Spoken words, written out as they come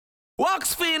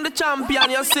Wax Fiend the champion,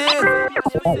 you see?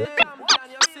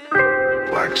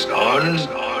 Wax on.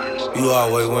 You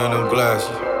always wearing them glasses.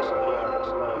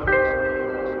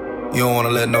 You don't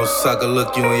wanna let no sucker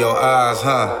look you in your eyes,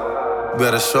 huh?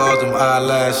 Better charge them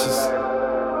eyelashes.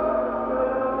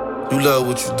 You love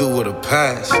what you do with a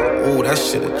passion. Ooh, that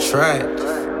shit attract.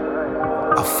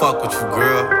 I fuck with you,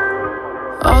 girl.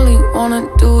 All he wanna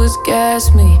do is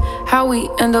gas me. How we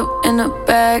end up in the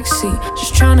backseat,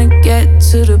 just tryna get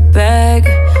to the bag.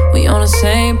 We on the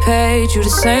same page, you the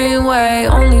same way.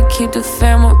 Only keep the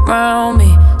fam around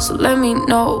me, so let me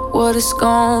know what it's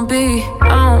gon' be.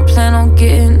 I don't plan on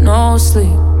getting no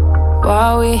sleep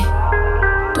while we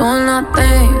doing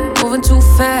nothing, moving too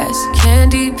fast.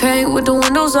 Candy paint with the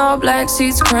windows all black,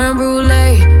 seats creme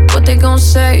brulee. What they gon'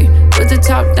 say? With the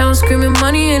top down, screaming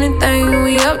money, anything.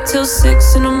 We up till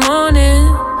 6 in the morning.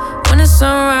 When the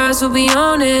sunrise, we'll be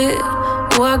on it.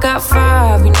 Ooh, I got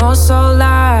 5, you know it's so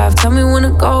live. Tell me when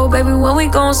to go, baby, when we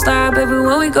gon' slide. Baby,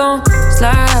 when we gon'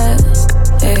 slide.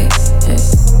 Hey, hey.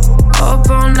 Up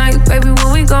all night, baby,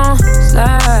 when we gon'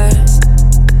 slide.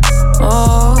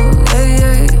 Oh, yeah,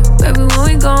 yeah. Baby, when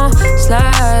we gon'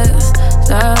 slide,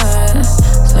 slide,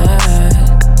 slide,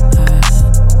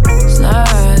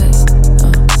 slide.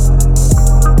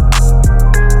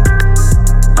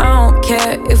 I don't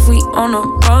care if we on a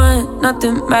run.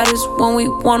 Nothing matters when we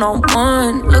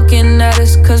one-on-one. Looking at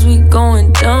us cause we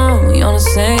going dumb. We on the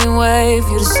same wave,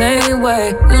 you the same way.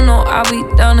 You know I'll be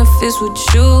down if it's with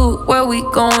you. Where we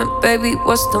going, baby,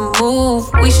 what's the move?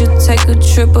 We should take a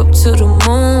trip up to the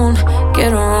moon.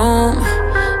 Get a room.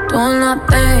 Doing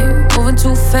nothing, moving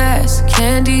too fast.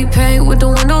 Candy paint with the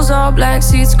windows all black,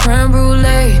 seats creme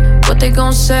brulee. What they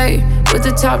gon' say? With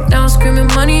the top down, screaming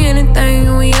money,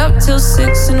 anything. We up till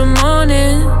 6 in the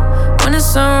morning. When the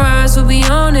sunrise, we'll be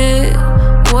on it.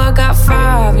 Ooh, I got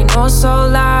 5, you know it's so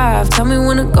live. Tell me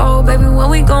when to go, baby, when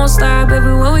we gon' slide. Baby,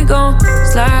 when we gon'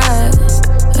 slide.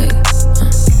 Hey,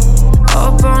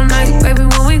 up all night, baby,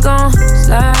 when we gon'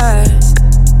 slide.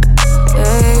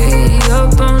 Hey,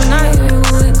 up all night, baby,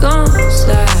 when we gon'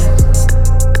 slide.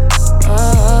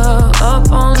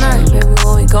 Up all night, baby,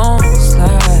 when we gon'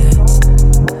 slide.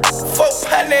 Fuck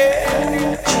honey.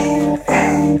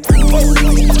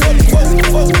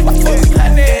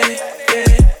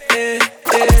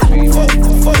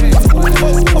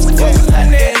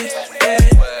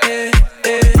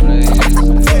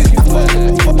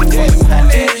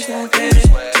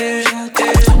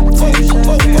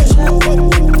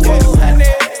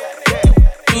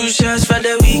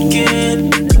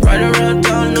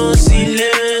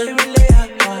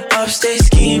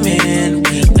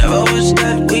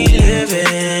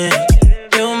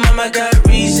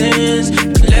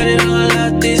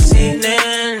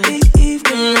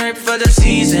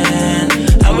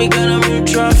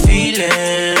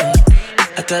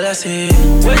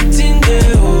 Waiting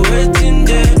there, oh, waiting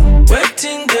there,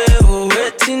 waiting there, oh,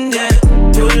 waiting there.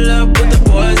 Pull up with the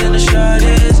boys and the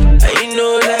shawties, and you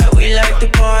know that we like to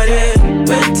party.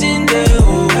 Waiting there,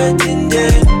 oh, waiting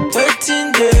there,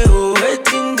 waiting there, oh,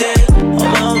 waiting there. All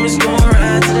my homies gon'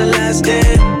 ride to the last day,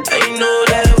 and you know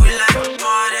that we like to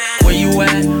party. Where you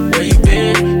at? Where you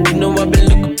been? You know I've been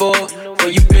looking for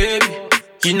you, baby.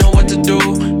 You know what to do,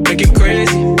 make it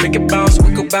crazy, make it bounce,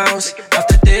 we could bounce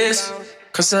after this.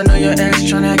 Cause I know your ex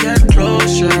tryna get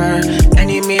closer,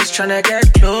 enemies tryna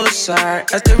get closer.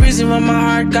 That's the reason why my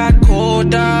heart got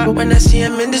colder. But when I see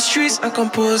him in the streets, I'm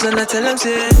composed and I tell him,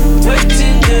 say,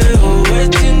 waiting there, oh,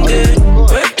 waiting there,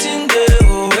 waiting there,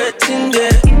 oh, waiting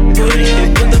there. Pull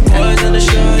up with the boys and the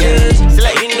shorties,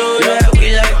 let you know that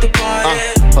we like to party.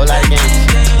 Hold like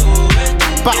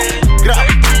bow, grab,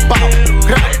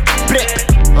 break.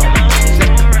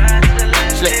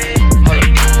 Slip.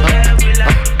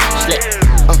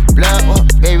 Blood,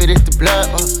 baby, this the blood,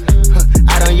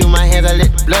 I don't use my hands, I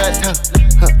let the blood talk.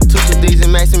 2 D's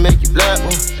and max and make you blood,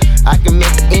 I can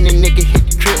make any nigga hit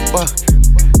the trip,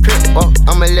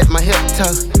 I'ma let my hip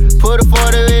talk. Put a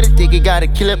 40 with a ticket, gotta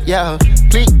kill up, y'all.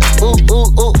 Click, ooh,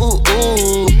 ooh, ooh, ooh,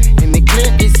 ooh. In the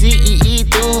clip, it's CEE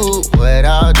through. What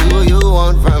all do you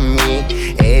want from me?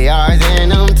 ARs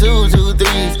and them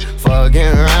 223s. Fucking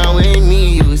around with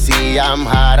me, you see I'm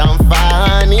hot, I'm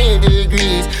 500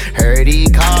 degrees. Heard he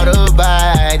caught a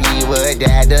body, but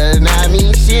that does not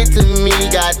mean shit to me.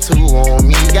 Got 2 on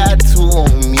me, got 2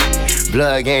 on me.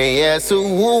 Blood gang, yeah, so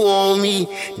who on me?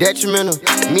 Detrimental,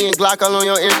 me and Glock all on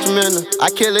your instrumental. I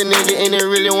kill a nigga and it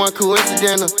really one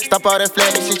coincidental. Stop all that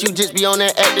flagging shit, you just be on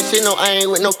that acting shit. No, I ain't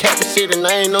with no capping shit and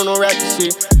I ain't on no rapping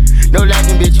shit. No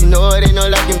lacking, bitch, you know it ain't no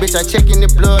lacking, bitch. I check in the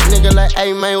blood, nigga, like,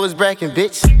 hey, man, what's bracking,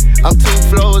 bitch? I'm 2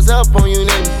 floors up on you,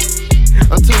 nigga.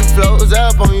 I'm 2 floors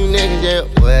up on you niggas, yeah.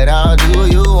 What all do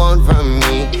you want from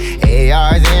me?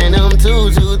 ARs and them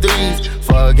 223s.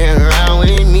 Fucking around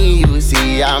with me, you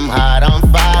see I'm hot, I'm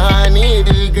 500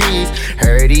 degrees.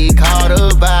 Heard he caught a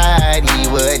body,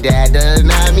 but that does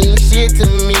not mean shit to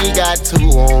me. Got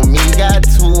 2 on me, got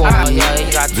 2 on me.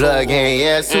 Blood gang,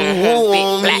 yeah, so who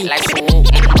on me?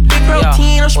 Big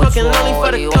protein, I'm smoking lonely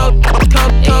for the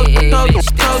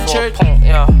culture.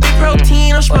 Big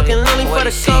protein, I'm smoking lonely for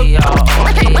the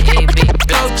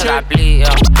culture. Big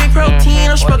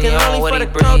protein, I'm smoking lonely for the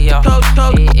culture.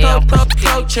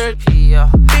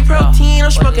 Big protein,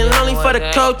 I'm smoking lonely for the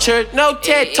culture. No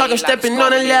TED talk, I'm stepping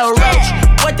on a little roach.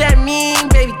 What that mean,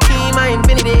 baby Keem, I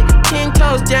invented it. 10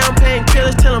 toes down, paying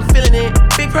killers till I'm feeling it.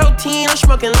 Big protein, I'm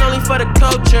smoking lonely for the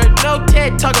culture. No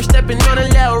TED talk, I'm stepping on a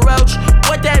little roach.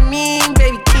 What that mean,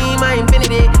 baby Keem, I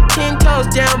invented it. 10 toes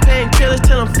down, paying killers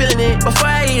till I'm feeling it. Before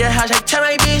I leave the house, I tell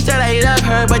my bitch that I love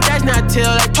her, but that's not till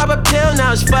I pop a pill,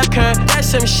 now it's fuck her. That's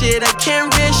some shit I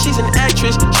can't risk, she's an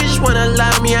actress. She just wanna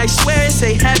lie on me, I swear it's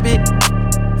a habit.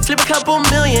 Flip a couple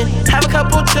million, have a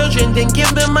couple children, then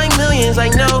give them my millions. I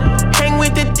know, hang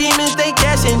with the demons, they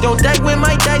guessing. Don't die with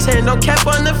my dice and don't cap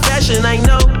on the fashion. I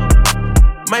know,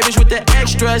 my bitch with the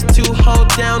extras to hold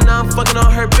down. Now I'm fucking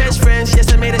all her best friends. Yes,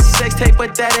 I made a sex tape,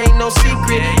 but that ain't no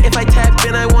secret. If I tap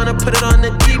in, I wanna put it on the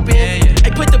deep end.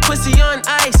 I put the pussy on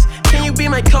ice. Can you be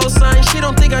my cosign? She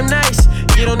don't think I'm nice.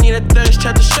 You don't need a thirst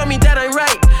trap to show me that I'm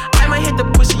right. I might hit the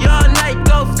pussy all night,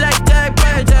 go fly, die,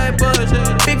 bird, die, bird.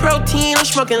 Big protein, I'm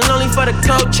smoking lonely for the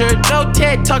culture. No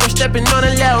TED talk, I'm stepping on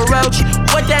a little roach.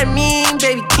 What that mean,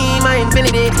 baby Keem, I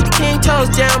invented it. 10 toes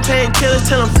down, paying killers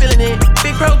till I'm feeling it.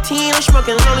 Big protein, I'm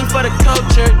smoking lonely for the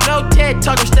culture. No TED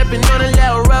talk, I'm stepping on a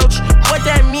little roach. What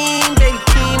that mean, baby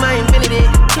Keem, I invented it.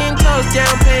 10 toes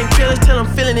down, paying killers till I'm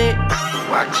feeling it.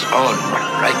 Wax on,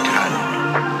 right hand.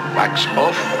 Wax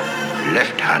off,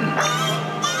 left hand.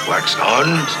 Wax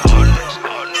on.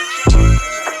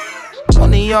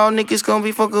 One of y'all niggas gon'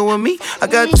 be fucking with me. I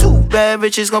got 2 bad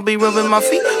bitches gon' be rubbing my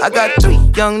feet. I got 3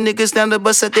 young niggas down the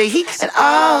bus at they heat. And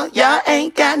all y'all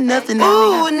ain't got nothing on me.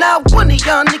 Ooh, now one of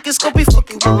y'all niggas gon' be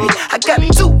fucking with me. I got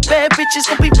 2 bad bitches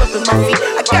gon' be rubbing my feet.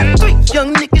 I got 3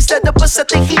 young niggas at the bus at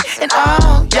they heat. And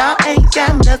all y'all ain't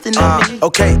got nothing on me.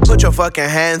 Okay, put your fucking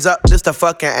hands up, this the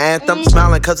fucking anthem.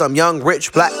 Smiling cause I'm young,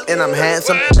 rich, black, and I'm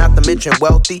handsome. Not to mention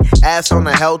wealthy, ass on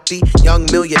a healthy young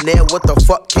millionaire. What the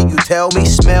fuck can you tell me?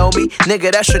 Smell me? Nigga,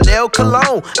 that's Chanel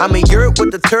cologne. I'm in Europe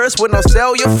with the tourists with no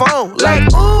cellular phone. Like,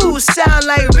 ooh, sound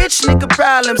like rich nigga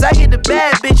problems. I hit a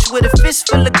bad bitch with a fist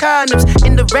full of condoms.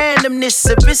 In the randomness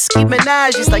of risky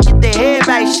menages. Like, get the head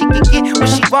right, she can get what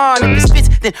she want. If it spits,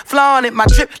 then flaunt it. My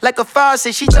drip like a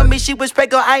faucet. She told me she was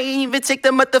pregnant, I ain't even take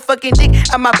the motherfucking dick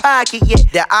out my pocket yet.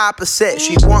 The opposite,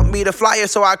 she want me to fly her,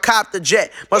 so I cop the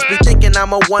jet. Must be thinking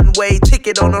I'm a one-way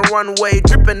ticket on a runway.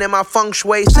 Dripping in my feng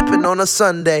shui, sipping on a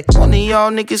Sunday. One of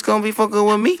y'all niggas gon' be fucking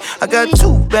with me. I got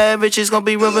 2 bad bitches gon'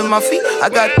 be rubbing my feet. I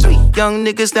got 3 young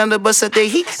niggas down the bus at they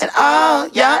heat. And all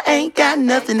y'all ain't got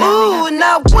nothing on me. Ooh,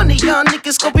 now one of y'all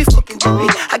niggas gon' be fucking with me.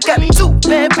 I got 2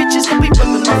 bad bitches gon' be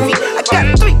rubbing my feet. I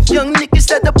got 3 young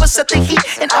niggas at the bus at they heat.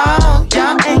 And all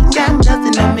y'all ain't got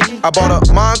nothing on me. I bought a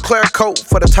Montclair coat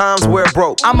for the times where it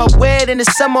broke. I'ma wear it in the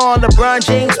summer on LeBron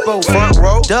James boat. Front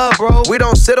row, duh, bro. We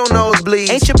don't sit on nosebleeds.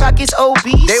 Ain't your pockets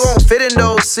obese? They won't fit in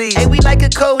those seats. Ain't we like a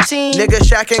cold team? Nigga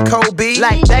Shaq and Kobe.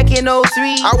 Like back in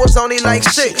 03. I was only like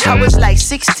 6. I was like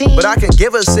 16. But I can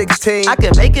give her 16. I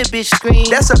can make a bitch scream.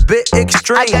 That's a bit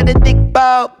extreme. I got a thick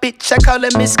ball, bitch, I call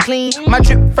her Miss Clean. My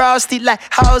drip frosty like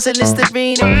Halls and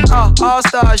Listerine. And we all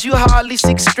stars, you hardly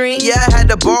 6'3". Yeah, I had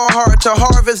to ball hard to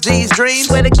harvest these dreams.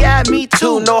 Swear to God, me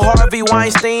too. No Harvey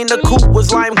Weinstein, the coupe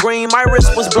was lime green, my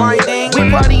wrist was blinding. We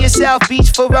party in South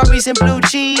Beach, Ferraris and blue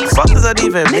cheese. Fuck does that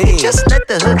even mean? Nigga, just let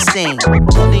the hook sing.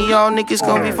 One of y'all niggas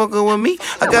gon' be fucking with me.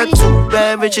 I got 2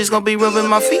 bad bitches gon' be rubbing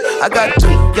my feet. I got 3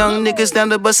 young niggas down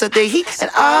the bus at they heat. And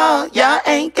all y'all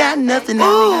ain't got nothing on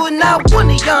me. Ooh, now one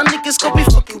of y'all niggas gon' be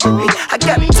fucking with me. I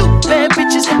got 2 bad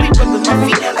bitches gon' be rubbing my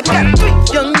feet. I got 3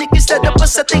 young niggas at the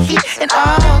bus at they heat. And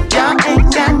all y'all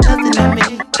ain't got nothing on me.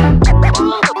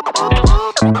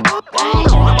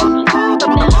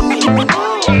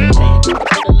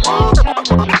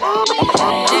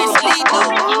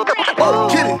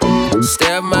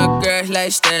 Stare my girl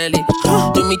like Stanley.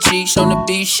 Do me cheeks on the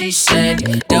beach, she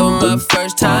sandy. That was my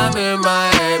first time in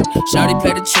Miami. Shawty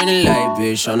play the Trinity like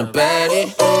bitch on the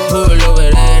baddie. Pull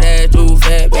over that ass too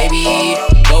fat, baby.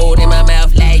 Gold in my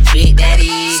mouth like Trick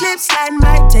Daddy. Slip slide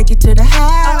might take it to the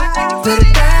house. Put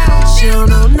it down, she don't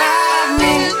know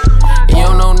nothing. You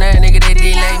don't know that nigga that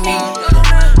did like me.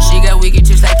 She got wicked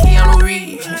just like Keanu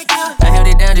Reeves. I held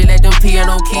it down just like them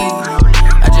piano keys.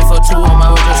 I just fucked two on my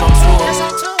way just on tour.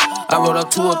 I rolled up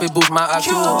to it, it boost my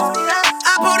IQ.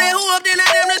 I pull that who up, then I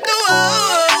them to do it.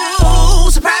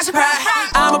 Surprise, surprise.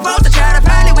 I'm a poster child, I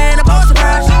probably win a poster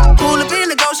prize. Pull up in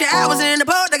the ghost, yeah, I was in the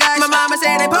polter guys. My mama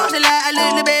said they posted like I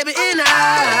look the baby in the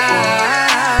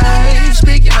eye.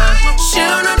 Speak your mind, she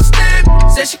don't understand me.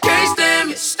 Said she can't stand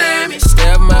me, stand me.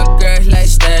 Step my girl like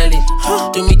Stanley.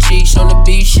 Do me cheeks on the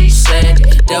beach, she sang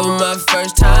it. That was my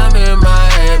first time in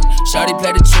Miami. Shawty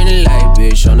play the Trinity like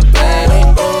bitch on the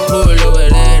baddie. Pull over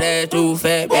that too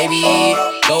fat, baby.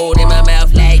 Gold in my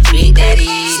mouth like Trick Daddy.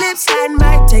 Slip slide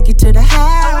might take you to the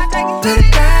house. Put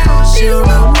it down, she don't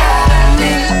know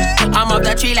nothing. I'm off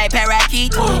the tree like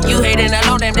parakeet. You hating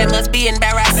alone, them that must be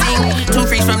embarrassing. Two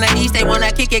freaks from the east, they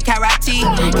wanna kick it karate.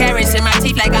 Carrots in my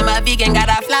teeth like I'm a vegan, got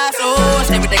a fly sauce.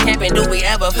 Every day camping, do we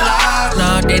ever fly?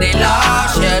 Nah, did it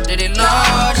large, yeah, did it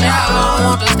large. Yeah, I don't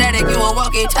want the static, you a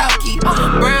walkie-talkie.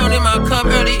 Brown in my cup,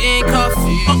 early in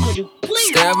coffee.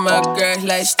 Step my girl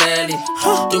like Stanley.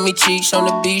 Do me cheeks on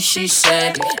the beach, she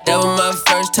sang it. That was my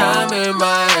first time in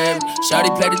Miami.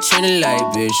 Shawty play the Trinity like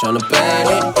bitch on the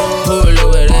baddie. Pull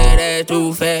over that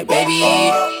too fat, baby.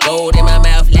 Gold in my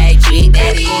mouth like Trick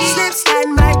Daddy. Slip slide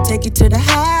might take you to the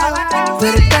house.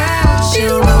 Put it down, she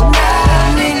don't know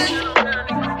nothing.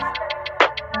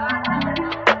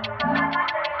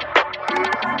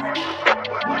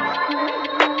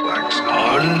 Wax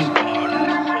on.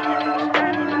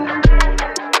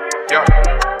 Yeah,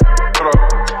 hold up.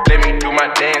 Let me do my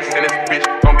dance in this bitch.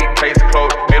 Gon' be case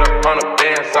closed. Made 100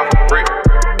 bands off a brick.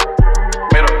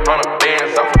 Made 100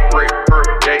 bands off a brick. Per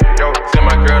day, yo. Send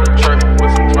my girl to church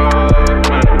with some drug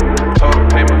money. Total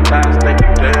paper ties, take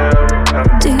it down.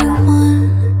 Do you want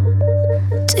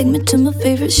take me to my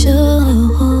favorite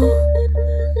show?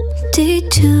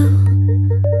 D2,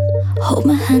 hold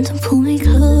my hand and pull me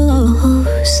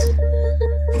close.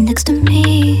 Next to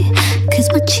me, kiss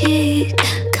my cheek,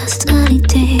 cause sunny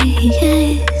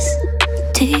days.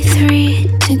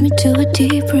 D3, take me to a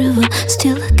deep river.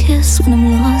 Still a kiss when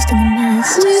I'm lost in the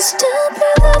mist. Will you still be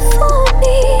there for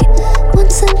me?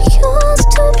 Once I'm yours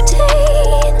to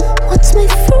obtain. What's my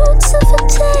fruits of a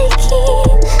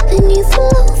taking? And you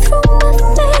flow through my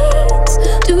veins.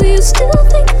 Do you still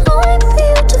think I'm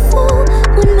beautiful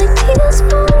when my tears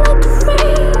fall like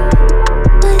rain?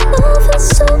 My love is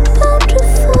so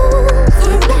bountiful.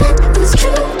 For a man who's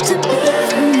true to me.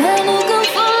 A man who can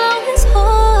follow his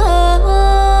heart,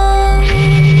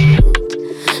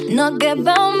 not get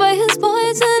bound by his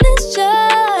boys and his chains.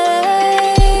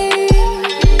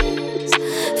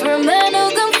 For a man who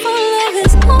can follow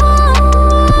his heart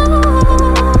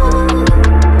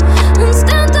and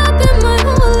stand up in my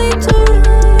holy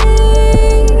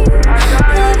terrain.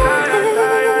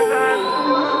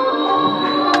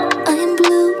 I am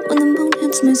blue when the moon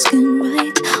hits my skin,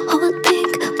 right? Hot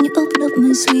pink when you open up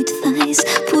my sweet thighs.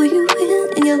 Pull you in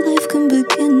and your life can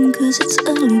begin, cause it's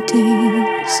early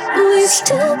days. Will you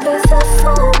still be there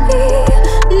for me?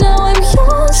 Now I'm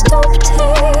yours to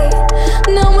obtain.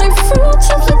 Now my fruits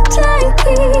of the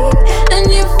taking,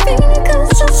 and your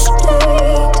fingers are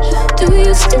stained. Do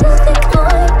you still think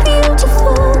I'm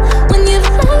beautiful when you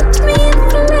light me in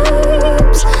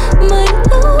flames? My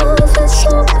love is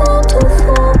so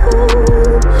bountiful.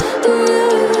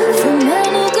 For a man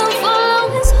who can follow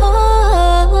his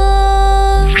heart,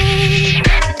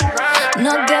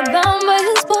 not get bound by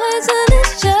his boys and his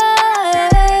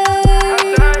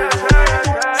chains.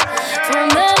 For a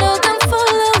man who can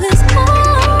follow his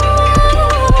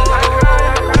heart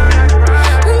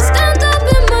and stand up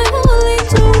in my holy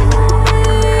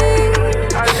terrain.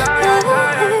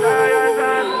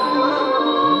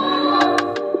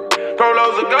 Throw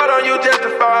loads of gold on you just to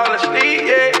fall asleep,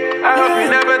 yeah. I hope you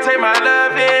never take my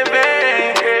love in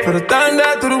vain. Put a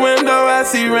thunder through the window, I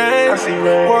see rain.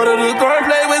 Water the corn,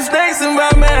 play with snakes in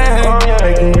my man.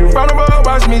 Making you vulnerable,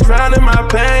 watch me drown in my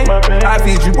pain. I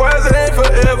feed you poison, ain't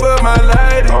forever my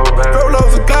light. Throw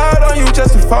loads of God on you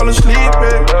just to fall asleep,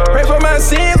 yeah. Pray for my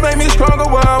sins, make me stronger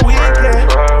while I'm weak, yeah.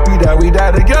 We die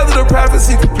together, the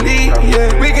prophecy complete, yeah.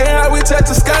 We can hide, we touch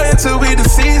the sky until we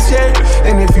deceased, yeah.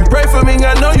 And if you pray for me,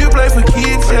 I know you play for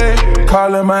kids, yeah.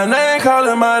 Calling my name,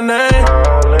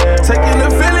 taking the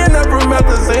feeling up from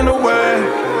others, ain't no way.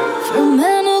 For a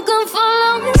man who can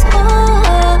follow his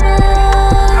heart,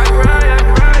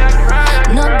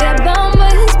 not get bound by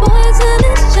his boys and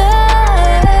his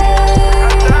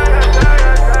chains.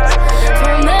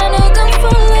 For a man who can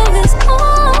follow his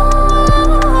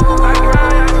heart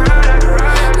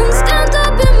and stand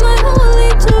up in my holy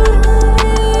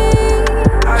terrain.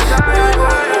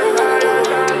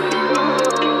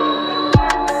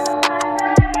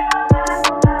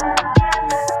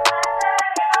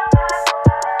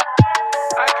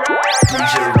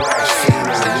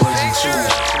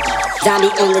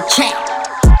 Zombie on the track.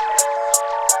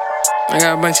 I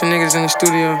got a bunch of niggas in the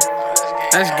studio.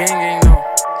 That's gang though.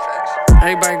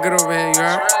 Everybody good over here, you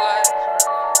heard?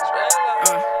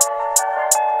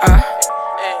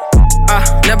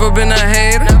 Never been a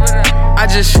hater. I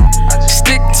just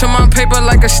stick to my paper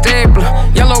like a stapler.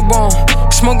 Yellow bone,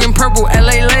 smoking purple,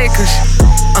 LA Lakers.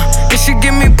 It should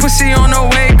give me pussy on the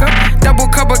wake up. Double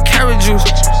cup of carrot juice.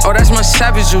 Oh, that's my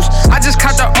savage juice. I just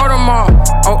caught the Audemars.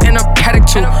 Oh, in a paddock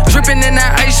too. Dripping in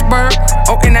that iceberg.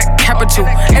 Oh, in that capital.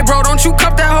 Hey, bro, don't you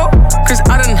cup that hoe? Cause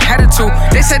I done had it too.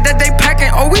 They said that they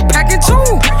packing. Oh, we packing too.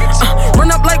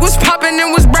 Run up like what's poppin'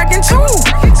 and was brackin' too.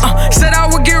 Said I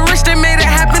would get rich, they made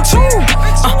it happen too.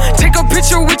 Take a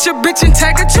picture with your bitch and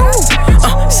tag her too.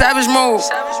 Savage mode.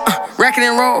 Rackin'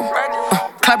 and roll.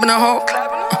 Clapping a hoe.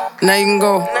 Now you can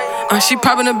go. She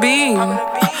poppin' a bean,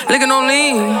 lickin' on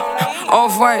lean.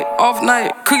 Off-white,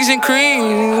 off-night, cookies and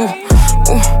cream.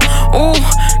 Ooh,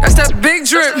 that's that big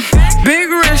drip, big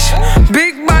wrist,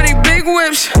 big body, big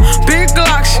whips, big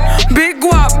glocks, big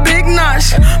guap, big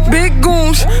knots, big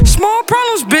gooms, small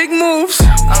problems, big moves.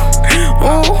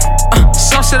 Ooh,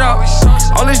 sauce it up.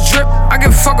 All this drip, I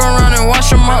can fuck around and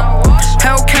wash them up.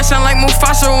 Hellcat sound like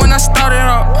Mufasa when I started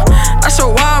up. That's a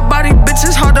wild body, bitch,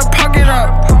 it's hard to pocket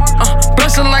up.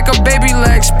 Bustin' like a baby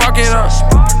leg, spark it up.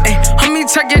 Ay, homie,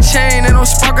 tuck your chain, it don't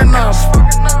spark enough.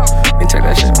 Let me check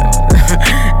that shit, man.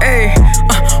 Ay,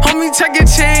 homie, tuck your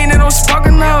chain, it don't spark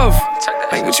enough.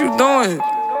 Like, what you doing?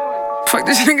 Fuck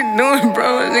this nigga doing,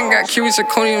 bro? This nigga got cubic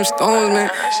zirconium stones, man.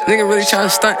 This nigga really trying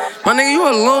to stunt. My nigga, you a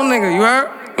little nigga, you heard?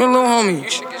 You a little homie.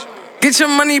 Get your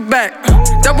money back.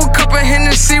 Double cup of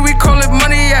Hennessy, we call it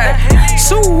money at.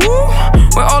 So woo,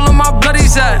 where all of my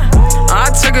bloodies at? I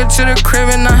took her to the crib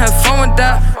and I had fun with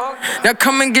that. Now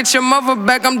come and get your mother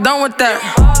back, I'm done with that.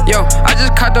 Yo, I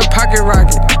just caught the pocket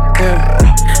rocket.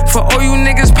 Yeah. For all you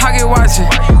niggas pocket watching.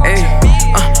 Ayy,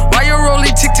 why you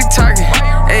rolling tick-tick-tocking?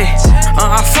 Ayy,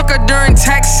 I fuck her during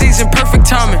tax season, perfect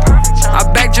timing. I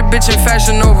bagged your bitch in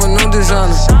Fashion Nova, no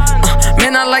designer.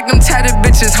 Man, I like them tatted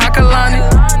bitches, Hakalani.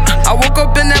 I woke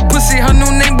up in that pussy, her new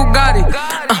name Bugatti.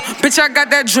 Bitch, I got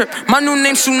that drip, my new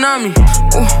name Tsunami.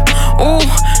 Ooh,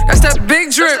 that's that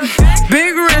big drip,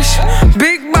 big wrist,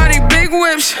 big body, big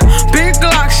whips, big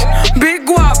glocks, big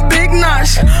guap, big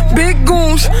knots, big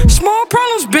gooms, small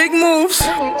problems, big moves.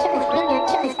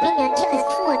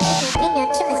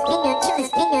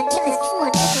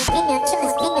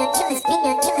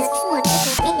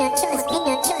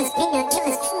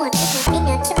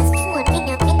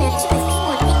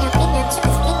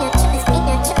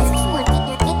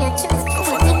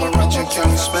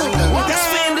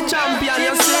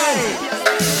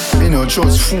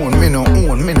 Trust phone, me no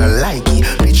own, me no like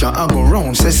it. Picture I go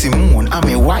round, say Simone, I'm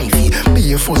a wifey.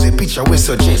 Be a fuzzy picture, we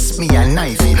suggest me a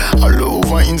knifey. All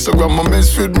over Instagram, I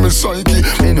mess with me psyche.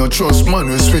 Me no trust man,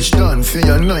 we switch down for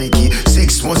your Nike.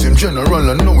 6 months him general,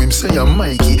 I know him say I'm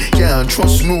Mikey. Can't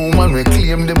trust no man, we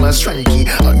claim them as strikey.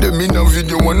 And them in a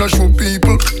video wanna show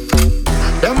people.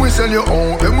 Them we sell your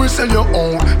own, them we sell your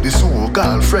own. The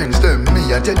so-called friends, them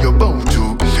me I tell you about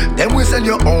you. Them we sell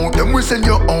your own, them we sell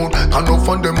your own. And no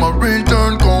for them a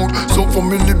return code. So for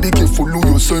me, be careful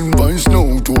who you send vibes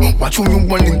now to. Watch who you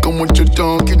want link and what you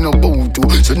talking about to.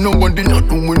 So nobody not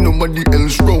know when nobody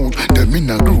else road. Them in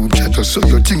a group chat just so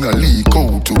your thing a leak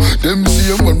out to. Them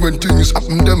see them when things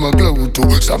happen, them a glow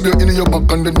to. Stab you in your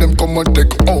back and then them come and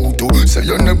take out to. Say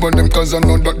you never them cause I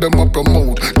know that them a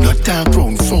promote. Not talk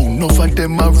round phone, no for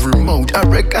them a remote. I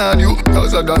record you,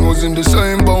 cause I done was in the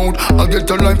same boat. I get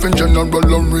a life in general,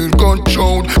 I'm real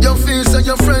controlled. Your face and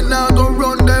your friend now go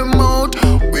run them out.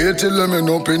 Wait till them end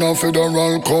up in a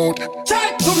federal court.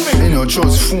 Me no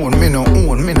trust phone, me no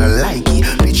own, me no like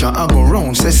it. Picture I go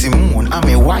round, say Simone, I'm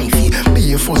a wifey.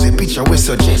 Be a fuzzy picture, we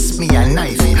suggest me a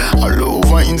knifey. All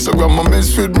over Instagram, I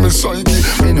mess with me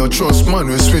psyche. Me no trust man,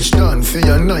 we switch down for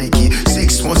your Nike.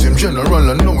 6 months him general,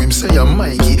 I know him say I'm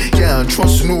Mikey. Can't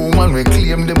trust no man, we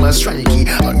claim them as strikey.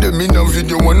 And them in a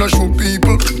video wanna show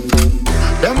people.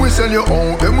 Them we sell your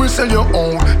own, them we sell your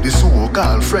own. The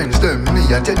so-called friends, them me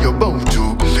I tell you about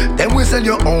you. Them we sell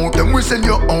your own, them we sell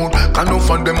your own. Can't no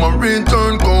find them a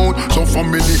return code. So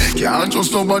family, can't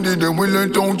trust nobody, they will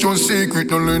let out your secret.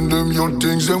 Don't lend them your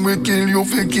things, then we kill you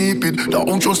if you keep it.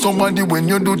 Don't trust somebody when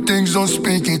you do things, don't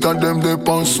speak it. And them they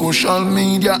on social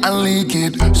media and leak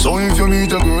it. So if you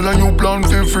meet a girl and you plan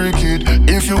to freak it,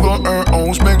 if you got her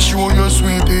house, make sure you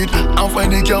sweep it. And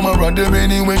find the camera, them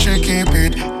anyway she keep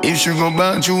it. If she go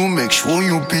back you, make sure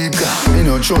you peep. Me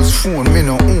no trust phone, me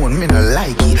no own, me no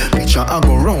like it. Picture I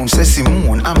go round, say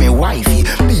Simone, I'm a wifey.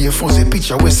 Be a fuzzy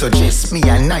picture, we suggest me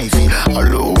a knifey.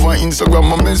 All over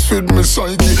Instagram, I mess with me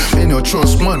psyche. Me no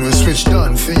trust man, we switch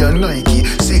down for your Nike.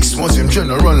 6 months him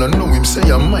general, I know him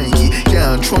say I'm Mikey.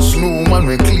 Can't trust no man,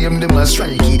 we claim them as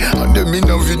strikey. And them in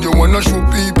a video wanna show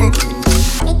people.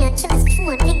 Me no trust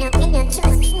phone, me no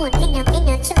trust phone, me no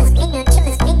trust, me no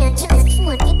trust phone, me no trust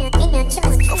phone,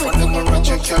 me no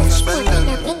trust phone,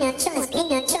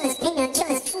 me no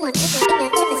trust phone.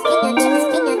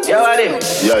 Yo, Adi.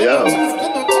 Yo.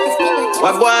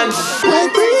 What one?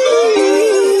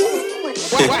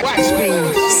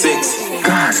 Six.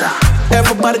 Gaza.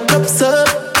 Everybody cups up.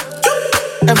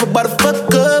 Everybody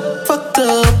fucked up.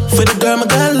 For the girl my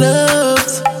God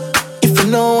loves. If you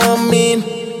know what I mean.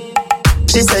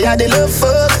 She say I dey love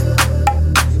fuck.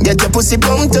 Get your pussy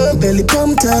pumped up, belly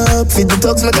pumped up. Feed the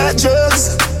dogs, my got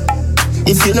drugs.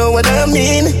 If you know what I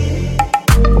mean.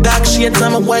 Dark shades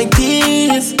on my white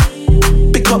tees.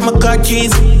 Pick up my car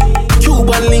keys.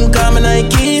 Cuban link on my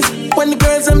Nikes. When the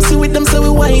girls I'm see with them, so we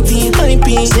whitey, my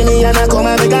pee. See me and I come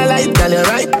and make a light, girl, you're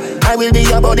right. I will be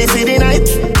your body for the night.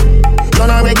 You're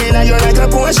not regular, you're like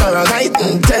a Porsche or a kite.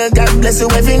 Tell God bless you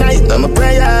every night, I'm a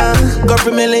prayer.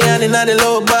 Couple million in the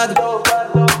low bag.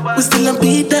 We still don't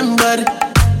beat them, bud.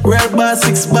 Real boss,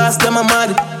 6 boss, them a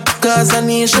mad. Cause a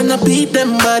nation a beat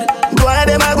them, bud. Go on,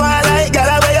 them a go on like,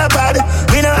 gala where you bad.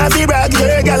 We don't have to brag,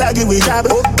 your gala give we job.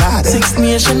 Oh God, 6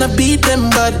 nation a beat them,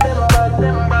 bud.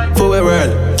 For a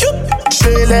world.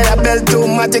 Straight leather belt,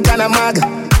 automatic and a mag.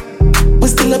 We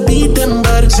still a beat them,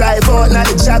 bud. Drive out, now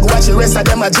the jag, watch the rest of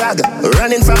them a jag.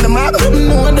 Running from the mob.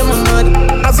 No one them a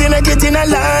mad. I feel make it in a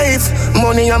life.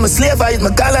 Money, I'm a slave, I eat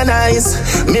my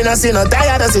colonize. Me no see no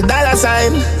tired, I see dollar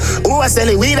sign. Who I sell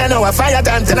it weed, I know a fire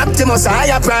time. Ten Optimus, a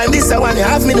higher prime. This the one you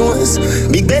have me nose.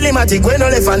 Big belly, matic, when no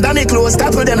left and damn me close.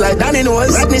 Tap with them like Danny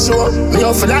knows. Rodney show. Me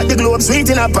off like the globe. Sweet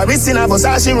in a Paris, in a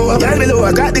Versace room. Girl below,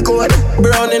 I got the code.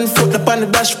 Brown in foot up on the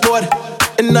dashboard.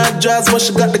 In that jazz, when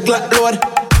she got the Glock load.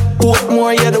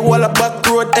 Portmore, yeah, the wall of back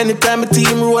road. Anytime a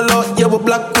team roll out, yeah, we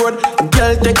black road. A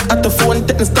girl take at the phone,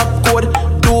 take the stop code.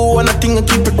 Do one thing and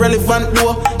keep it relevant,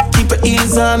 though. Keep it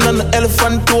easy on the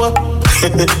elephant tour.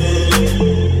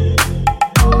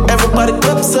 Everybody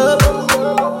cups up.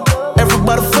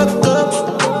 Everybody fuck up.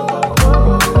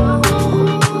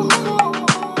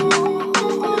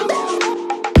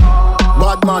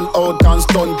 Bad man out and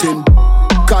stunting.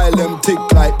 Kyle them thick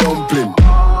like dumpling.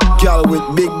 Girl with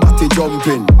big body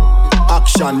jumping.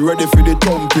 Action ready for the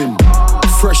thumping.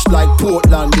 Fresh like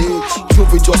Portland,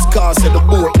 Juvie just cast at the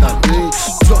Portland,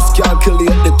 Just calculate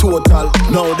the total.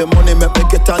 Now the money make me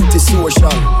get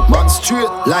antisocial. Man straight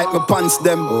like my pants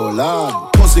them. Oh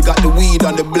Lord, pussy got the weed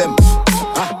and the blem.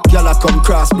 Girl I come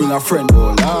cross bring a friend.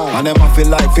 Oh Lord, and them I feel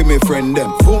like for me friend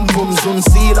them. Boom boom zoom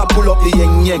see that pull up the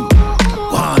yeng yeng.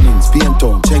 Warnings, paint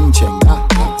town, cheng cheng.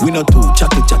 We not too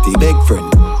chatty chatty big friend.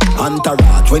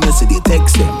 Entourage when you see the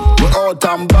text them. We out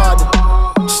and bad,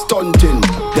 stunting.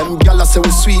 Them gyal say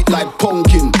we sweet like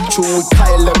pumpkin. True we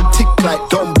Kyle them thick like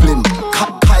dumpling.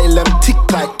 Kyle them thick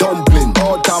like dumpling.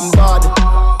 Out and bad,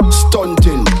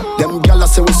 stunting. Them gyal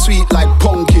say we sweet like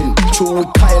pumpkin. True we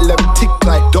Kyle them thick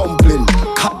like dumpling.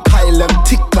 Kyle them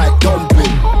thick like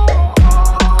dumpling.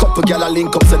 Couple gyal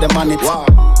link up say them on it. Wow.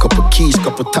 Couple keys,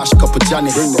 couple Tash, couple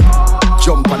Janet.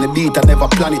 Jump on the beat, I never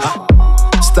plan it.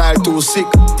 Style too sick,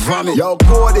 vomit. Yo,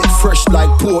 code it fresh like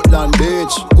Portland,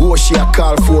 bitch. Who she a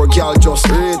call for, girl just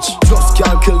rich. Just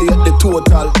calculate the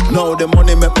total. Now the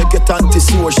money make me get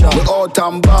antisocial. We out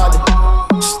and bad,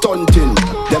 stunting.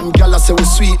 Them gyal say we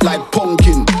sweet like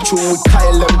pumpkin. True we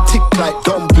Kyle them thick like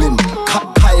dumpling.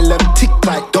 Kyle them thick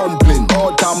like dumpling.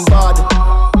 Out and bad,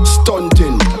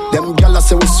 stunting. Them gyal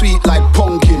say we sweet like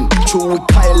pumpkin. True we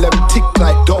Kyle them thick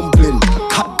like dumpling.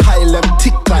 Kyle them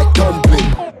thick like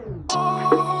dumpling.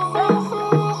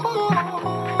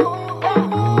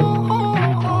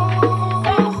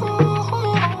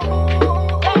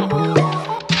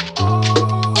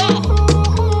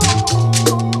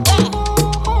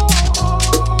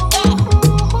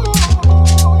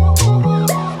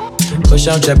 Push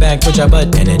out your back, put your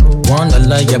butt in it. Wanna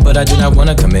love you, but I do not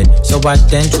wanna commit. So I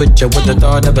dance with you with the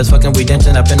thought of us fucking. We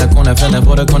dancing up in the corner, feeling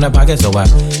for the corner pocket. So I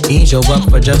ease you up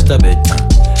for just a bit.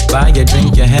 Buy your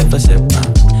drink, you have a sip.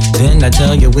 Then I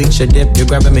tell you we should dip. You're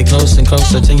grabbing me close and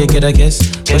closer till you get a kiss.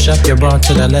 Push up your bra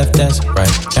to the left, that's right.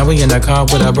 Now we in the car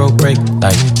with a broke brake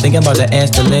light. Thinking about the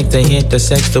ass, the leg, the hit, the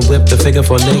sex, the whip, the figure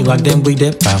for leg lock. Then we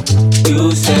dip out.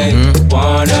 You say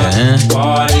wanna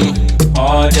party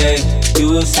all day.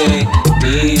 You say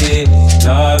need it,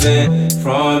 love it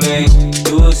from me.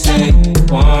 You say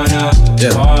wanna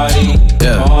party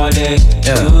all day.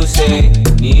 You say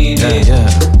need it,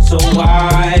 so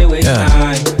why waste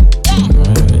time?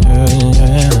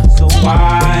 So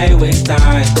why waste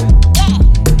time?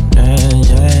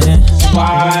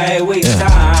 Why waste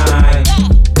time?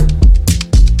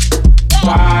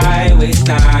 Why waste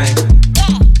time?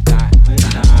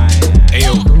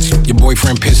 Your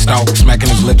boyfriend pissed off, smacking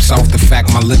his lips off. The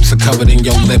fact my lips are covered in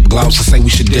your lip gloss. I say we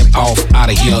should dip off, out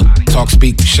of here. Talk,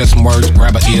 speak, share some words,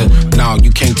 grab a ear. No,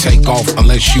 you can't take off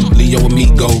unless you Leo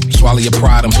amigo. Swallow your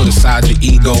pride and put aside your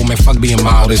ego. Man, fuck being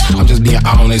modest, I'm just being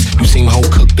honest. You seem whole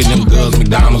cooked in them girls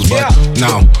McDonald's, but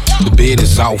no, the bid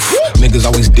is off. Niggas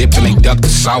always dip and they duck the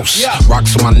sauce.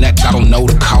 Rocks on my neck, I don't know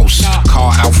the cost.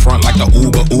 Car out front like the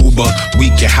Uber. We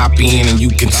can hop in and you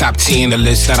can top 10 the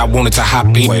list that I wanted to hop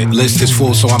in. List is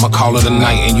full, so I'ma call it a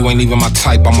night. And you ain't even my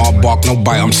type, I'm all bark, no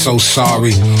bite. I'm so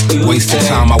sorry. Wasted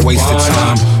time, I wasted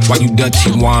time. Why you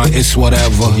Dutchy wine, it's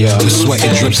whatever. The sweat,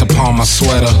 it drips upon my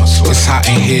sweater. It's hot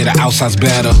in here, the outside's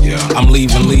better. I'm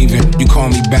leaving. You call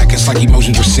me back, it's like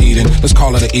emotions receding. Let's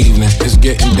call it an evening, it's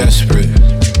getting desperate.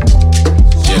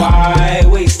 Why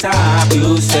waste time?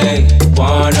 You say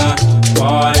wanna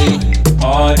party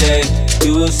all day.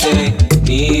 You say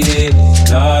need it,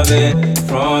 love it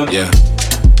from me.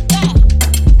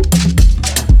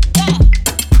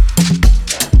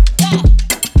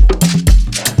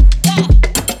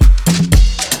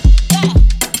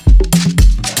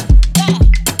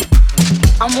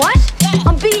 I'm what?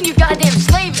 I'm being your goddamn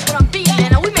slave is what I'm being,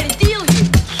 man. Now we made a deal here.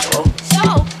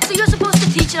 So you're supposed to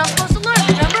teach and I'm supposed to learn,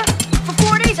 remember? For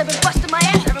 4 days I've been busting my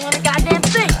ass every on a goddamn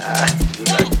thing. You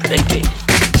got plenty.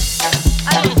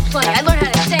 I learned plenty. I learned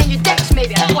how to sand your decks,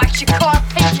 maybe. I wash your car,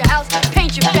 paint your house,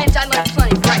 paint your fence. I learned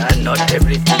plenty, right? Not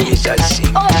everything is as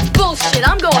simple. Oh, bullshit.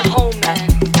 I'm going home, man.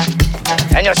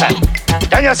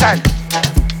 Daniel-san!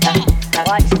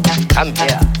 What? Come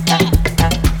here.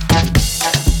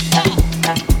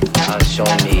 Now show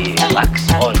me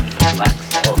wax on, wax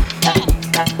off.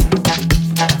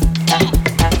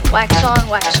 Wax on,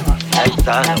 wax off. Wax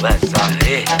on, wax off.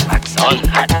 Hey, wax on,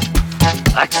 hat.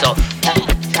 Wax off.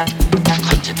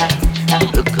 Concentrate.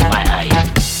 Look at my eye.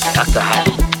 Dr. Hat.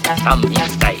 Thumb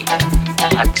inside.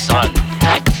 Wax on,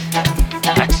 hat.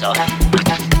 Wax off,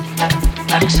 hat.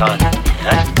 Wax on,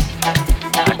 hat.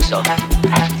 Wax off,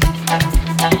 hat.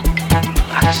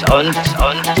 Wax on, wax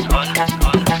on, wax on, wax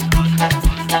on.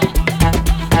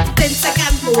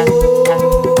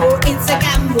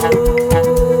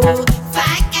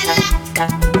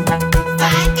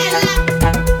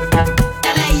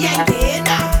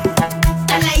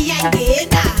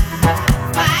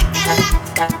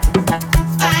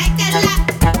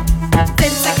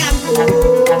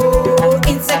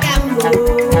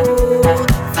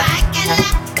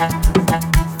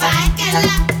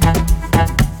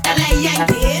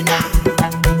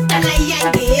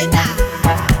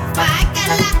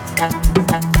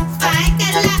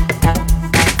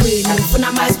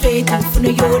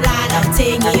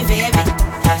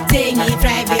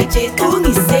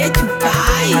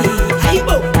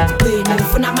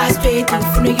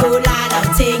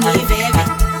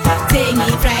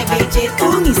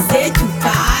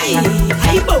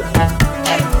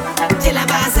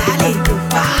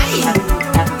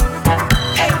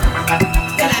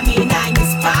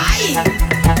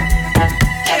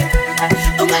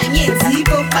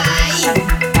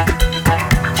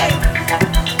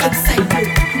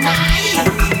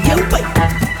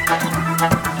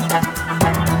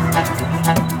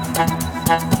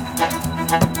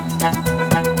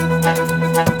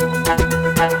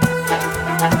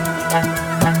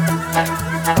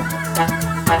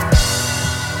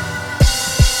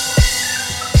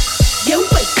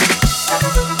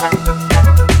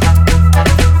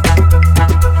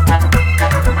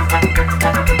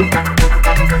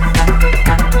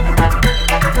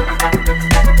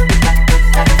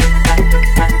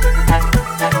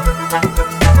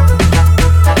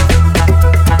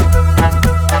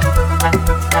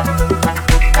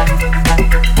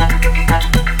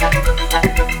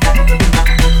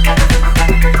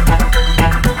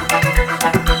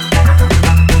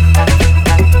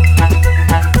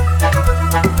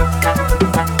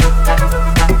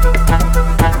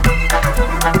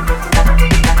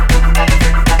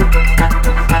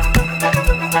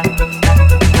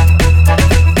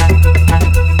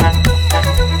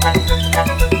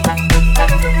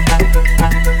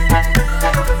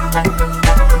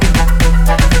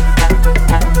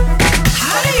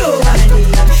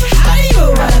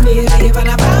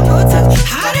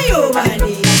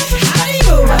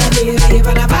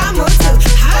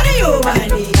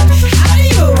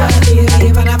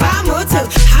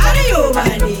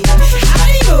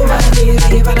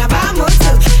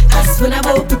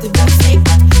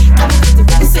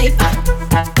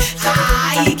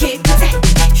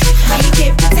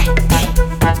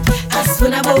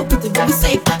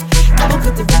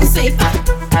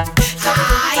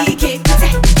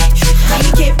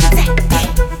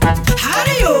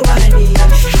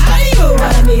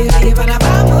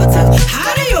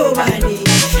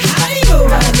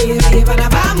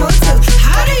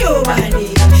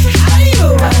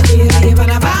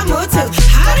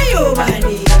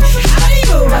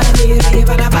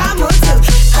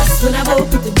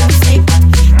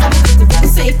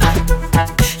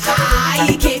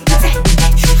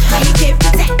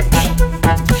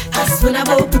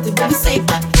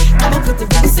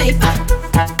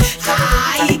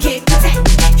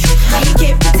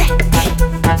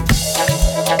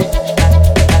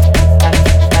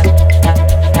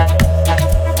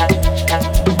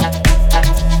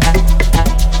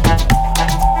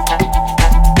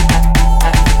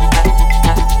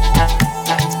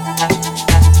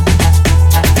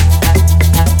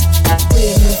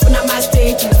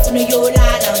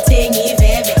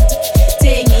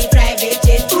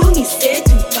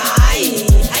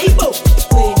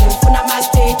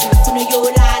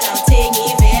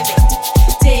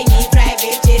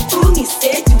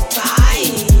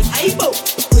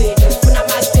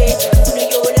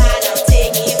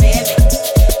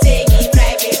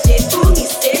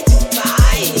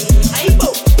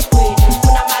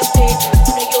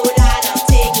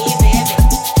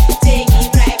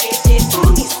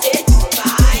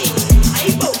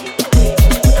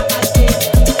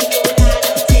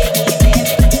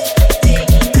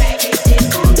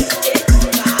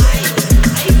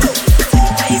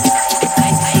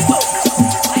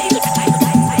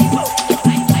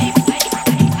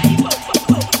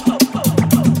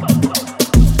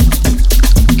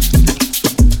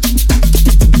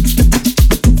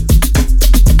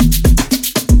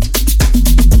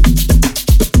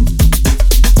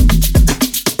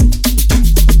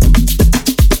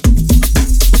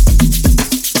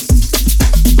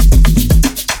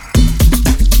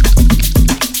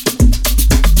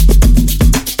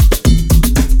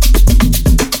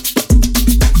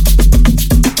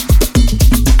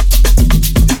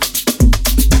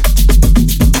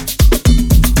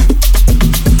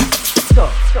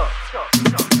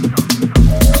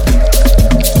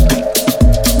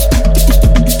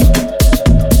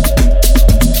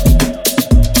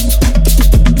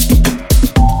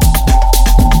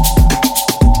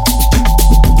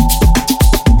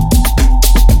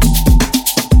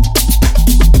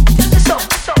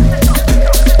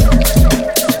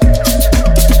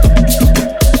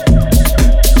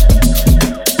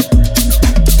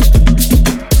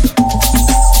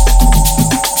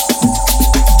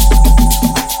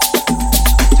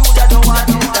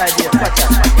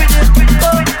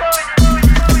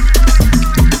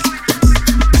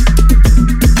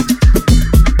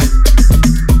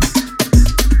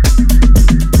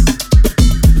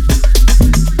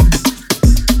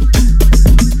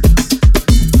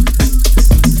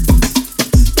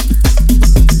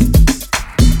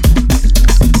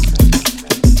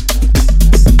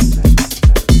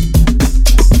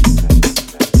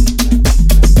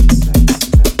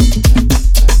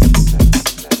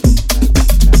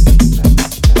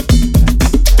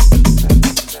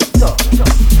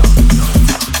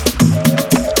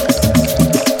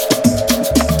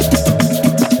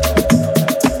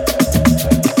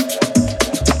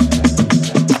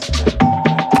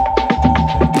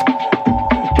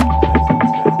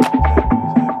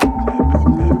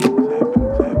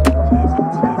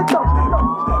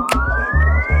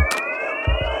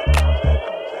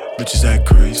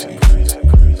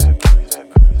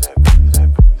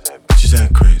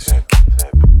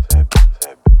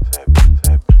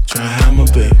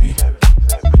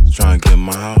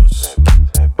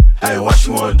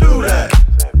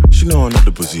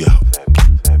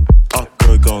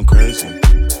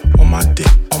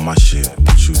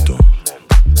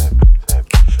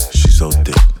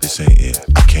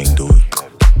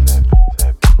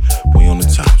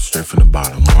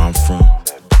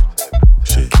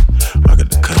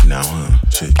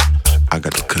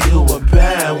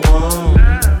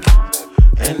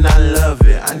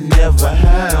 never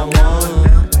had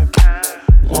one.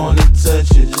 Wanna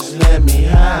touch it, just let me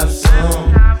have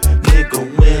some. Nigga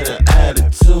with an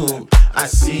attitude. I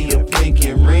see your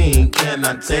pinky ring, can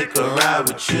I take a ride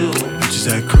with you? Bitches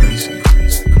act crazy.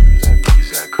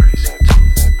 Bitches act crazy.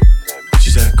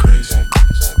 Bitches act crazy.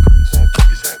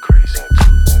 Bitches act crazy.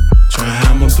 Tryna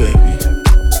have my baby.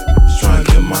 Tryna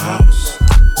get my house.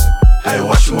 Hey,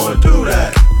 why she wanna do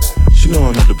that? She know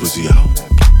I'm not the pussy out.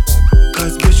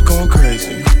 Cause bitch going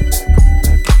crazy.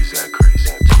 Bitches act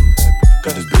crazy.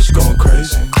 Got this bitch going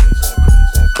crazy.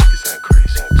 Bitches act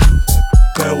crazy.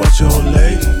 Gotta watch your old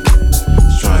lady.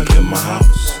 Tryna get my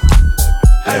house.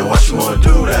 Hey, why she wanna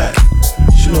do that?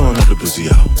 She know I'm not the pussy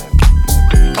out.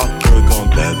 I'll work on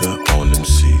leather on them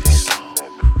seats.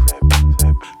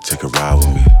 Take a ride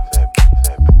with me.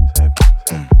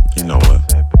 You know what?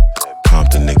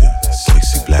 Compton nigga,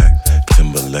 sexy black,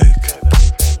 Timberlake.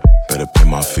 Better pay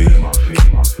my fee.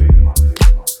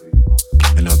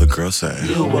 And other girls say,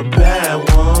 you a bad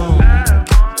one,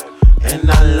 and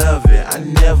I love it, I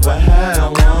never had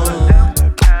one.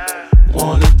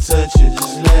 Wanna touch it,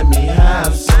 just let me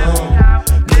have some.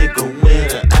 Nigga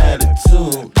with an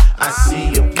attitude. I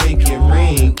see your pinky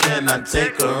ring, can I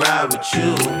take a ride with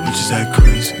you? bitches act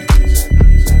crazy.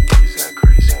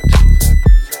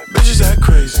 Bitches act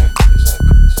crazy.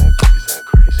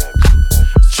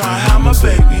 Tryna have my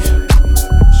baby.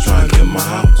 Tryna get my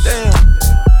house. Damn.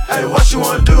 Hey, why she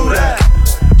wanna do that?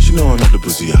 She know I'm not the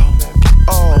pussy out.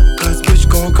 Oh, cause bitch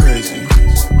going crazy.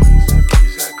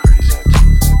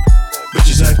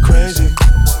 Bitches act crazy.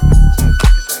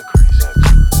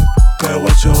 Gotta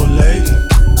watch your old lady.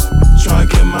 Tryna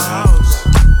get my house.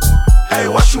 Hey,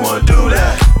 why she wanna do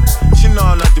that? She know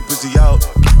I like the pussy out.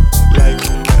 Like,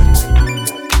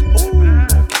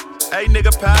 hey,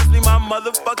 nigga, pass me my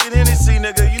motherfucking Hennessy,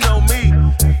 nigga. You know me.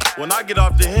 When I get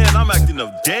off the hand, I'm acting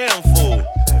a damn fool.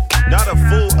 Not a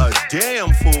fool, a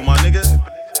damn fool, my nigga.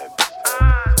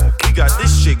 We got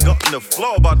this shit on the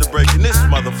floor about to break in this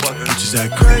motherfucker. bitches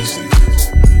act crazy.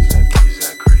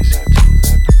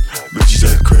 Bitches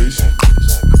act crazy.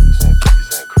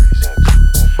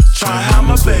 Tryna have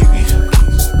my baby.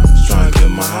 Tryna get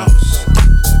my house.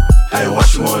 Hey, why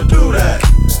she wanna do that?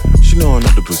 She know I'm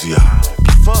not the pussy out.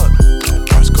 Fuck.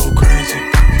 Hearts go crazy.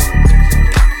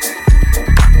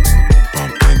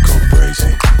 Bump and go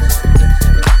crazy.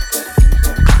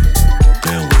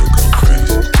 Then we'll go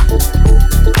crazy.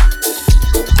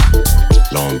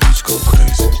 Long Beach go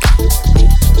crazy.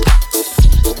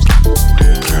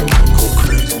 Paramount go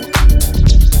crazy.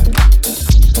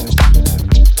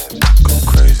 Go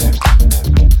crazy.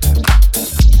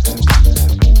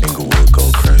 Inglewood go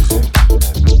crazy.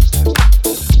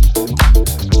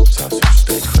 South Central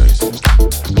stay crazy.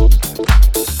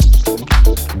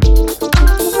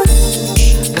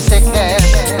 The sickness,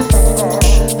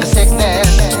 the sickness,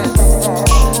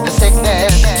 the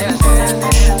sickness.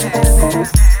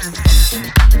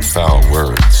 Foul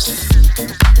words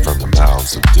from the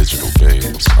mouths of digital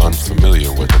babes,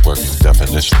 unfamiliar with the working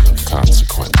definition of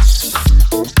consequence.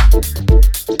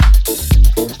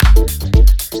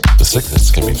 The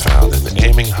sickness can be found in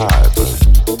aiming high, but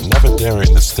never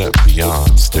daring to step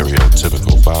beyond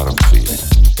stereotypical bottom feeding.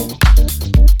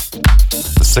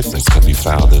 The sickness can be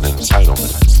found in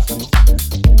entitlement,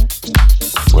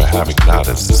 where having not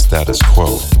is the status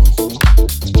quo,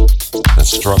 and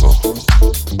struggle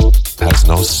has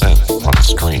no scent on the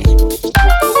screen.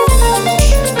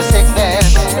 The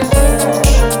sickness,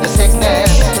 the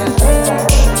sickness,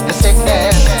 the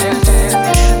sickness.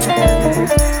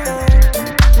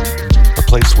 A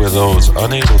place where those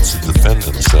unable to defend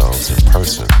themselves in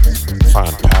person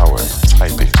find power in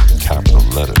typing capital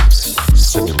letters,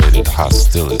 simulated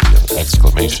hostility and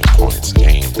exclamation points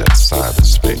aimed at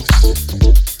cyberspace,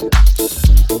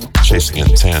 chasing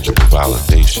intangible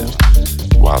validation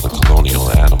while the colonial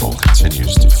animal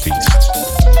continues to feast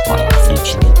on our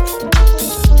future,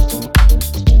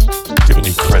 giving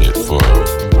you credit for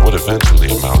what eventually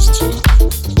amounts to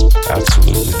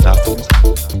absolutely nothing.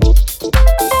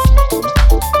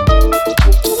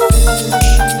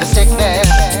 The sickness,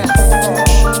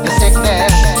 the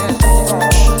sickness,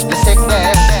 the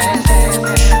sickness.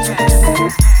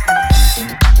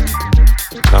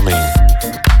 I mean,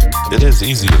 it is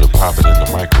easier to pop it in the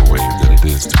microwave than it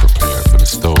is to prepare for the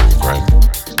stove, right?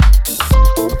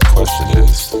 But the question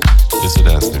is it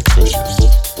as nutritious?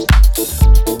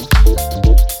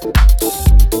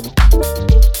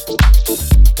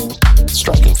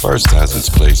 Striking first has its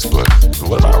place, but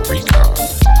what about recon?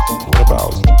 What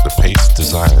about the paced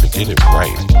desire to get it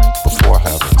right before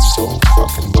having so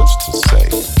fucking much to say?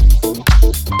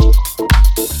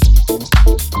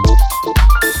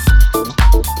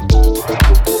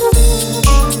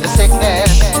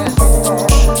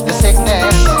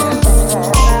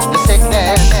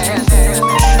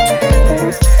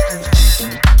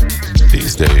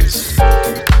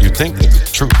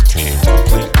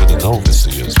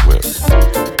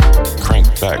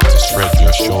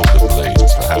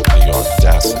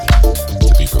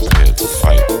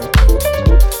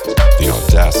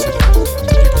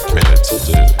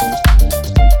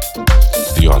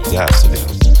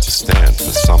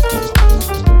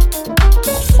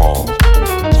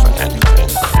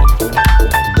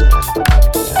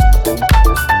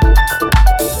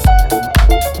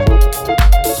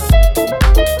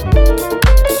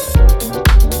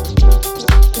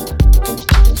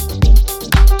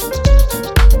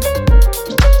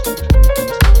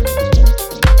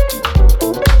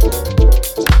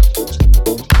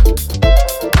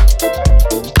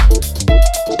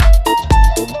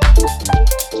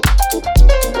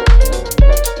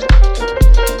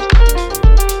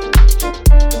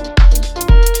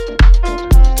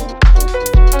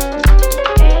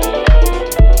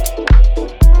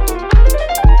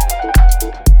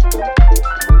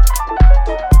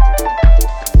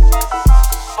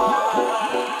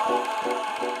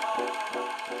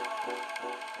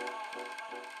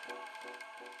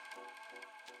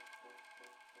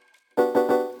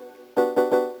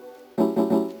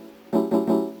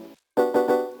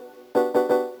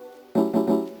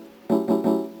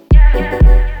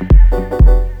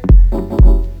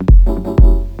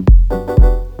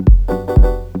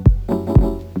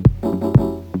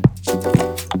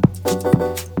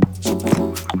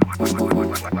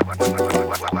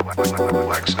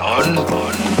 on. We'll be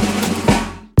right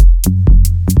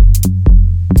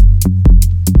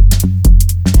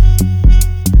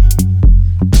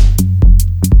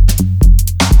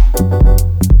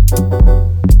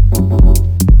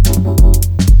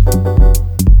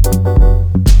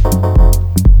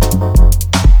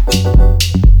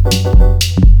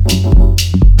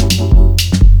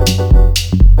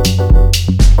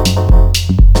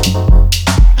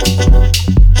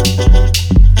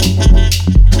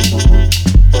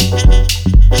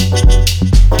back.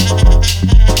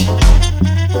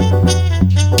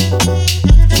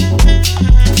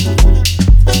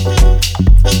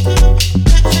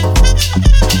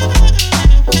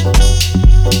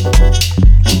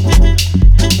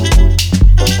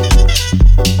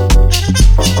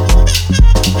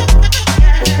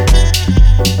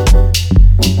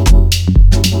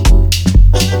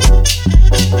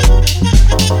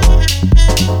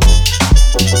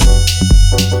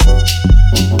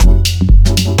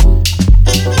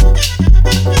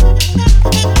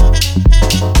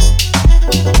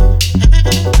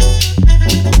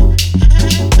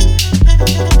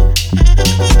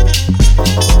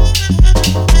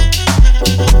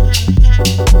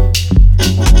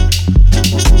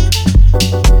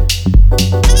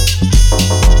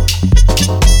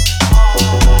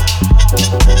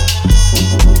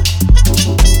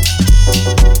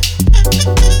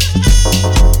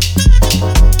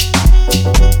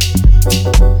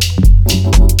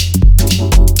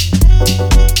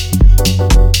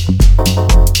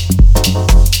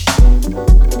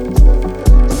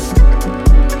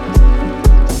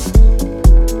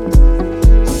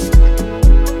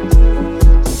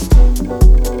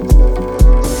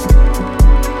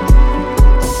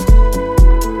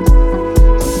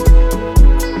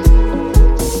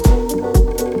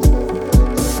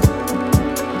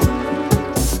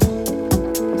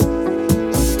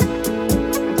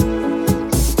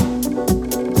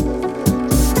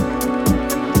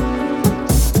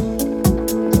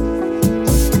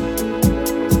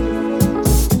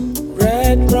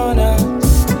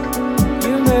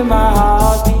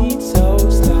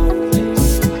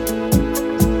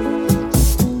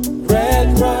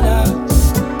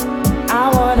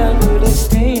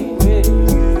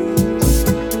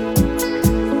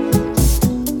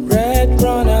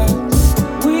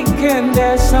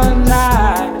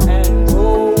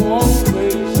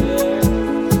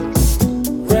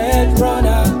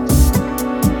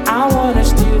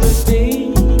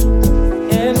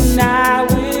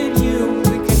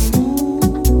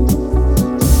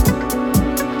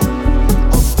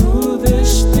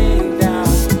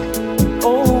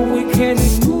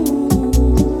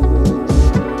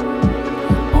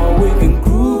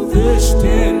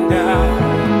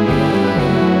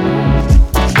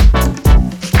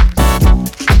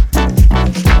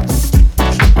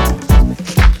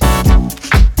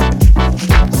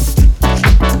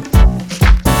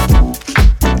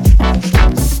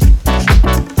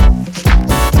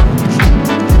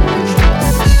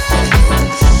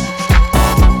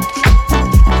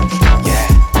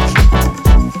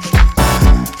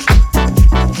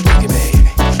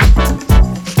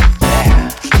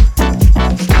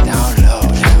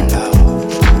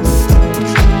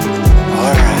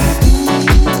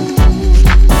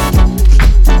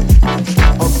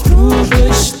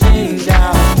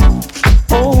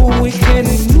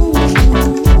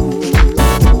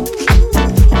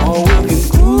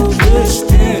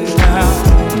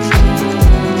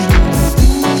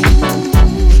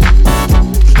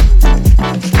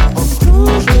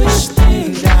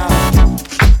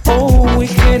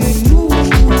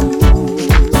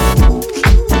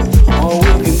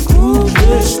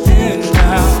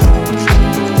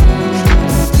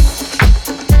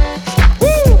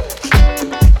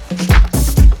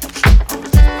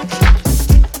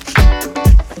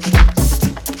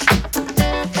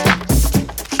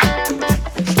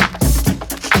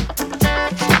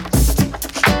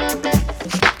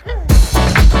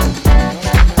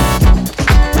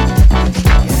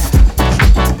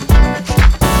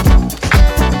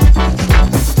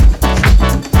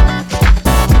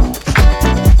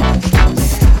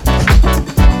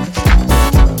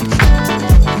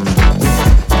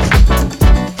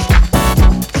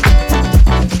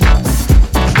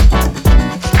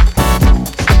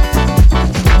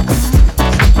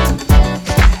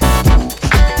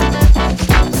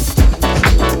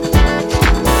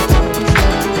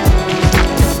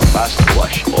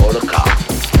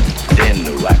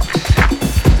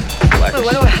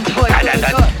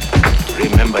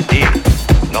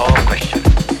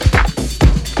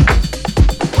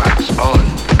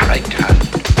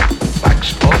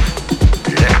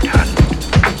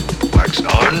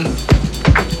 on,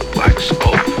 wax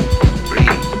off. Breathe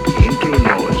in through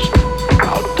nose,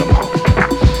 out the mouth.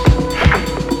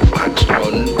 Wax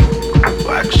on,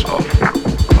 wax off.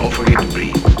 Don't forget to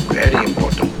breathe. Very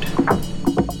important.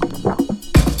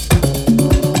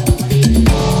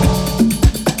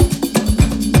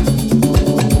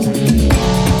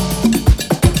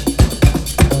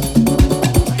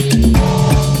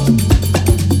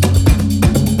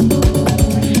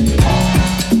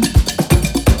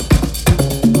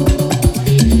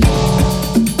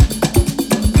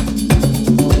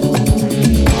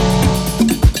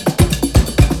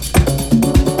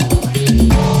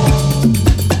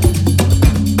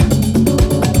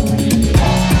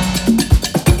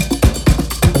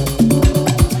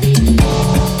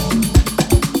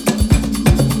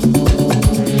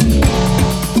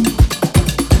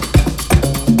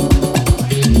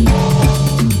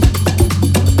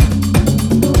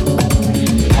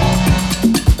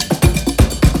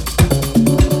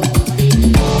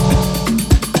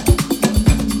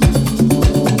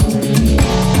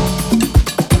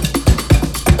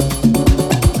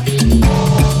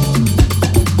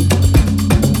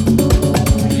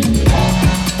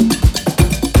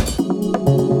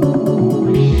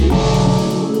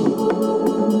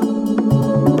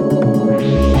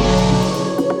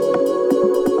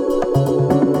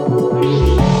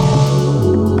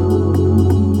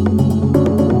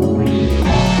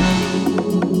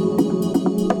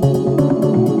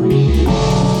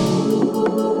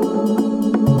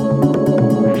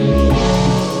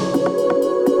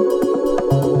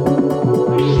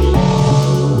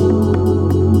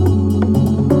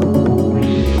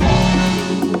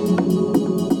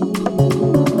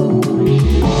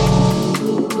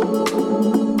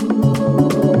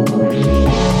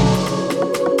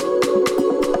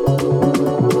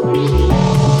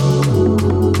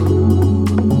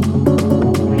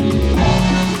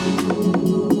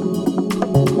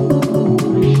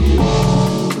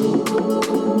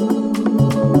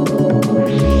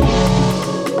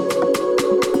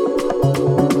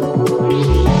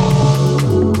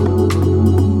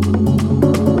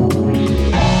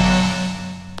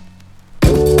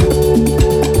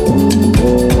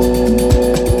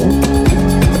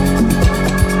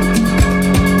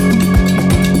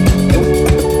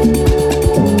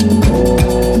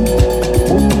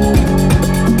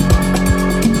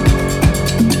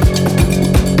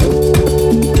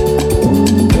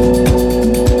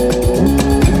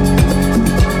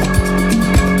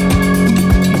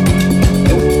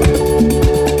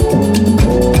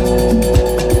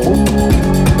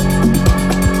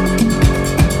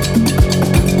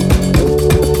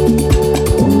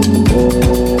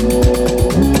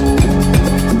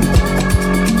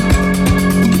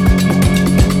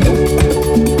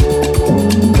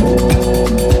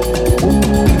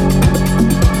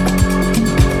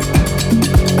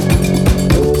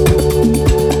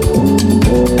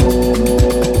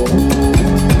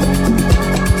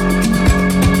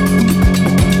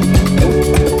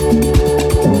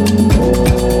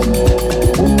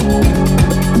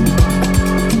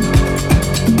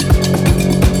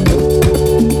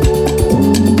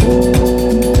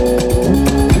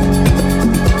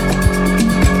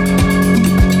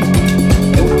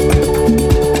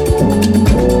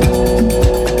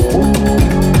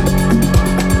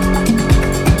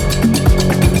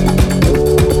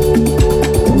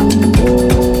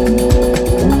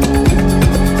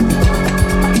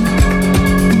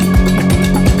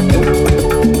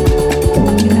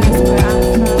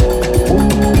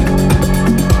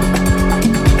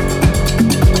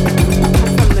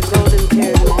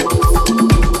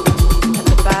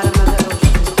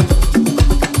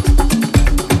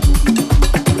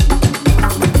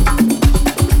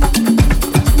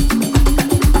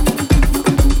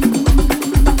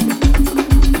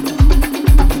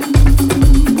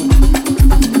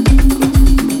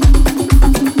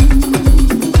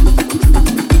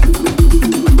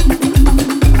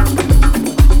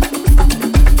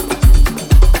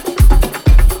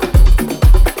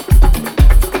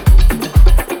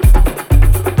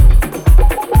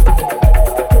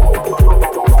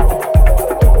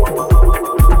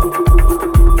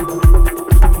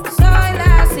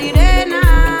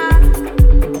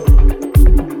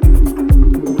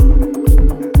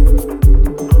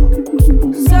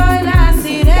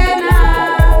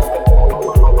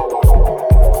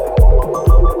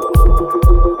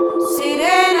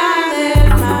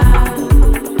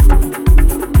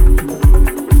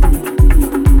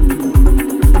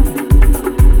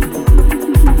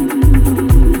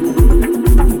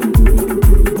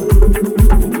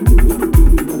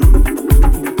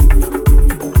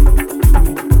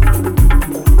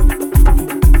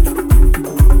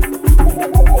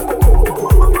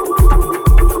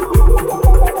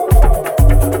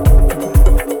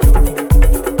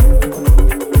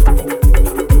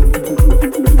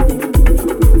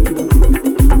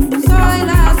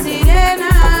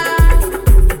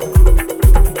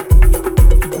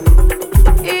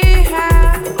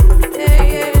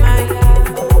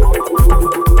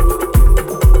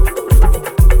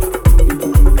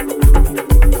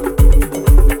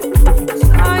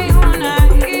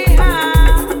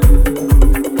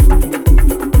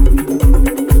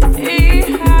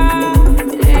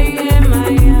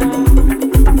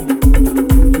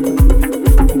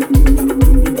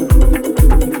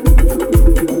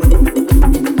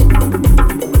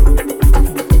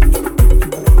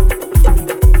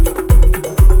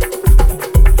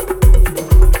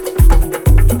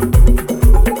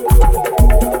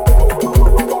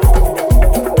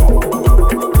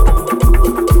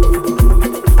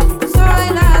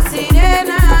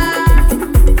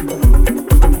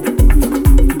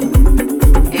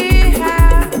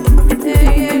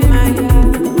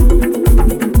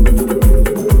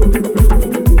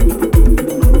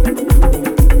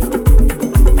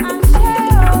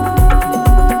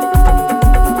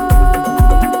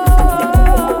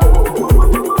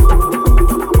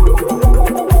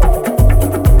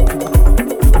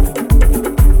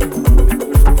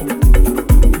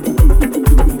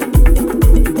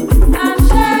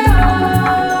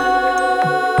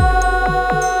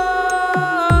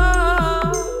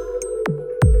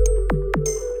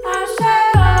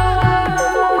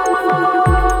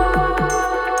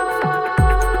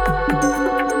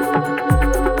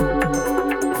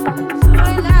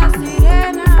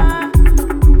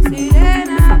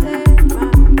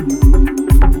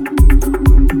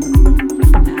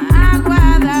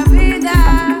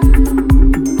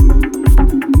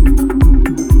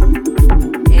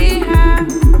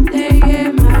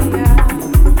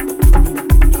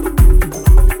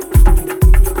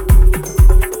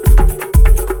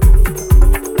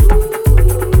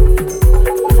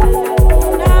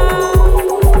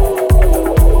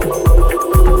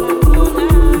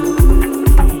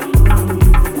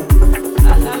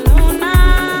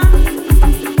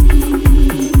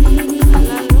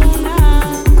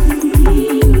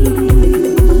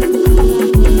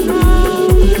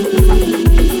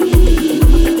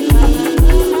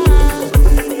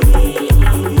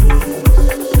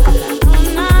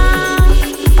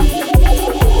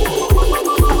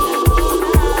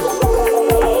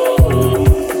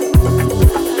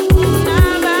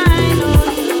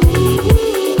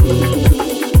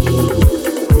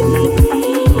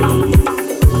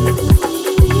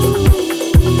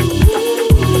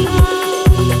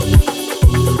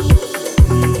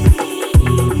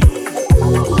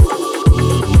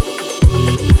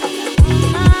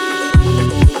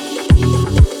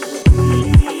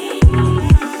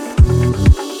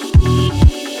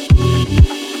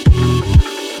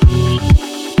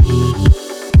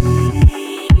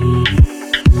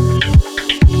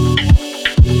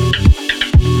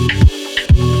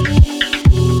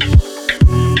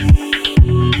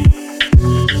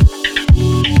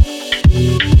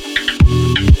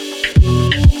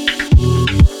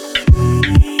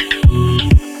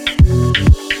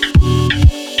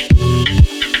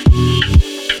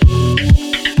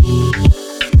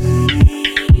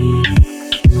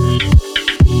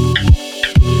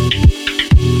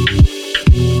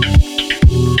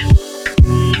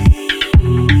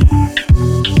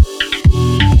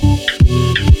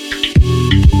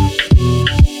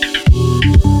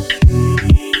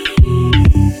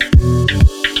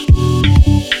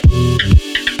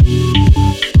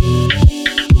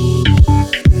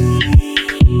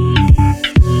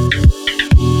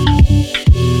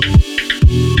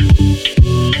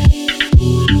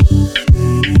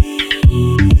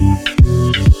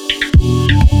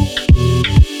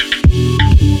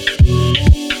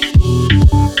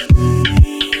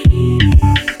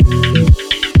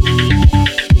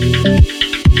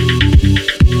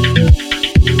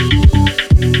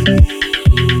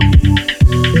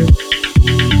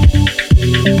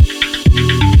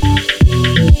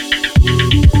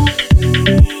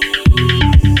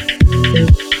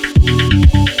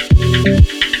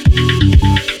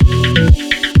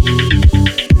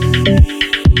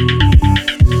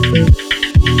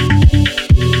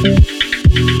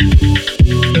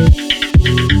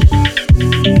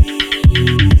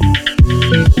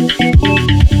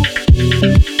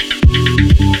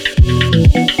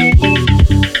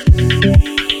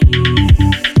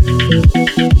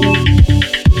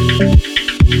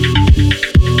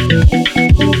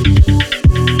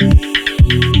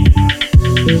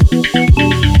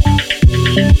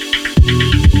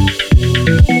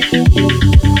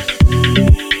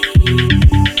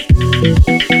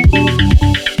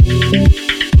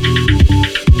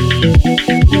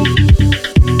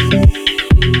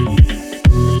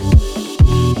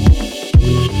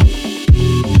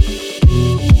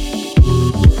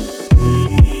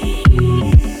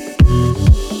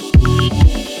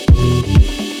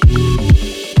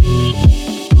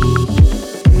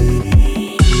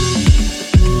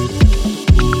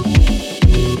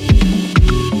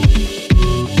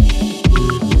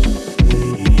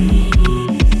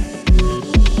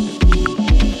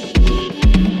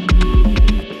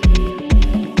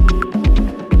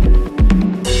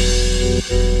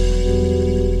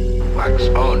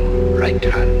 on, right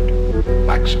hand.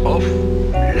 Wax off,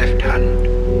 left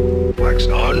hand. Wax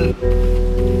on,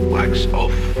 wax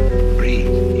off. Breathe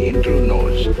in through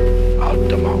nose, out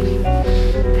the mouth.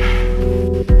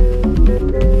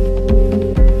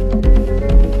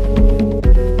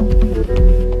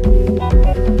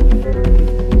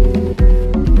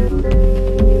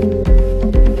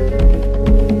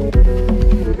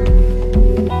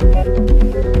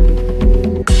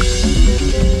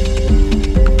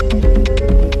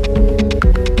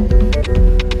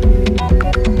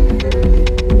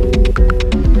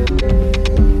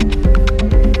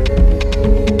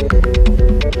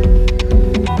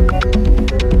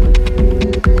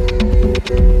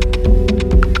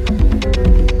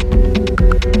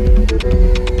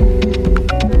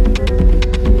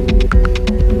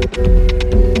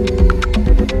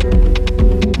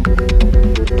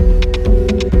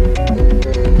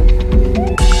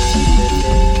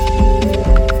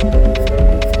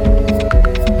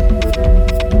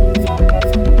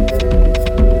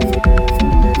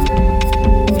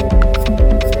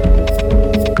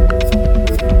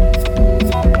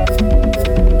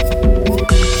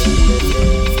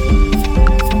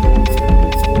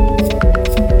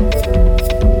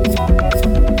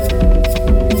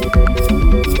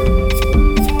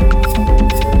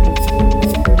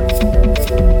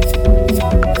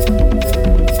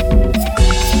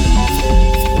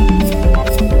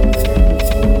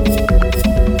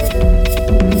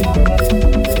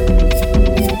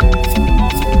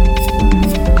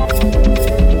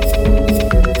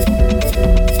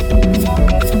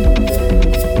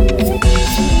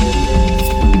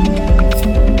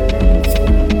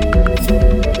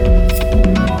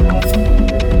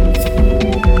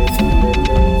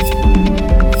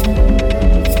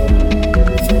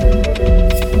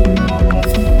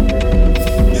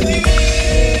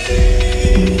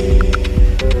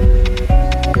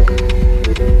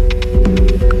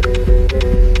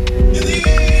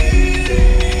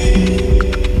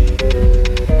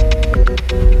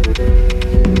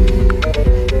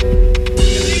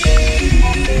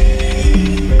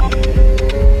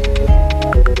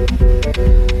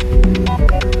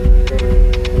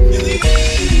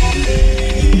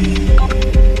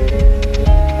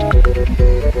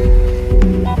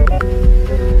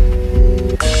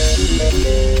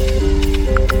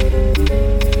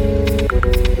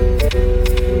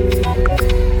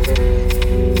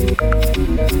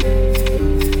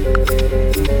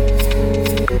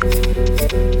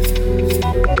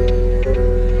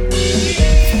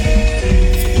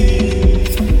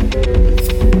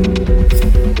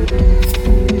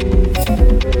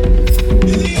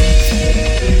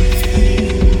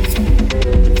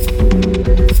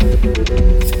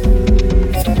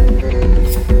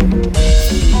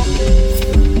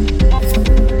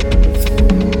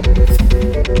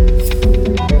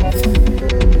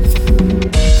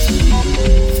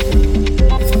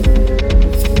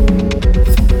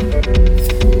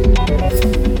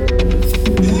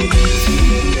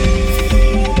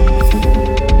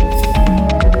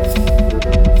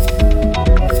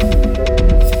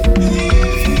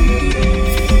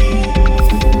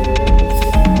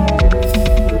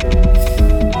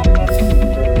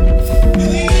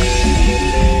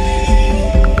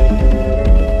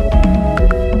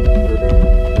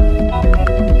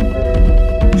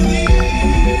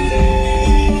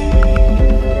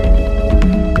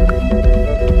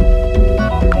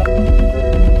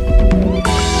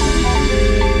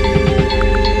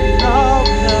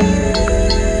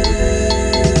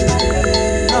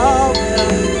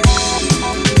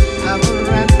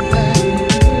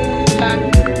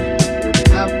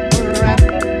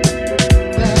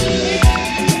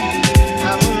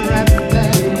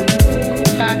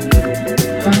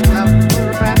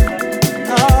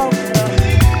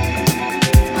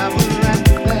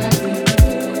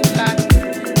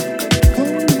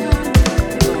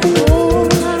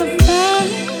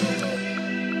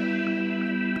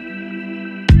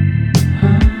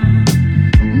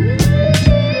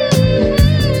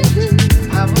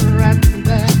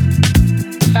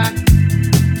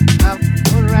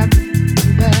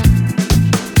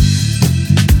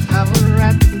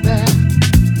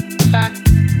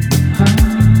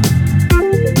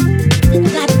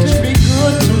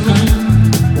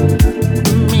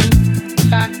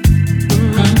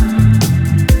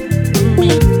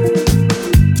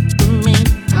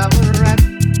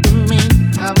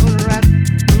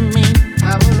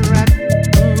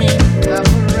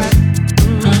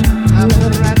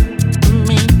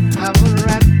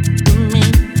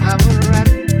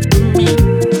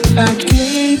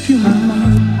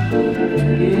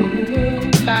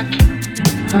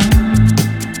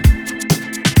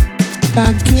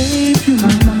 I gave you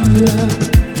my love.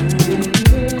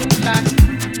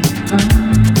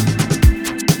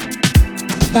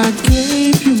 I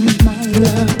gave you my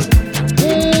love.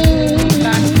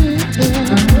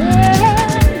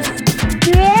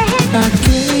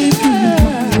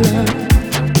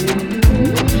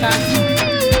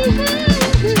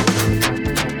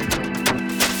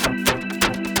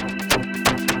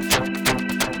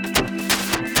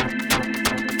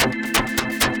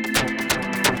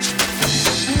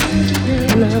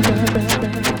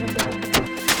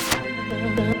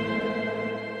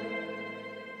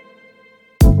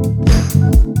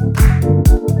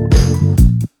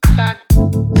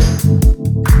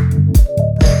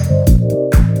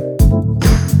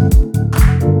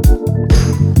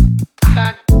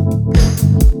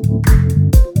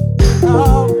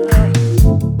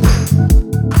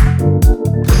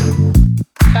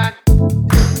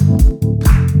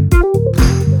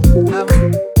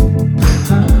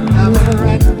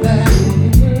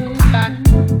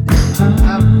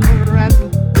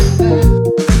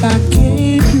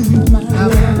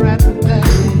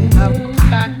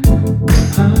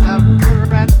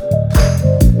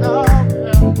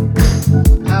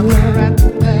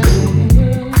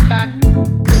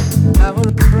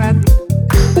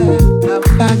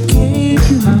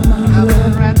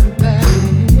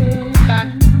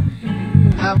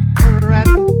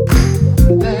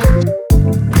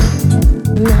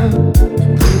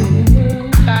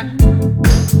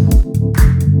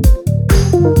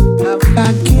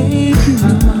 I gave you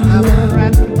my love.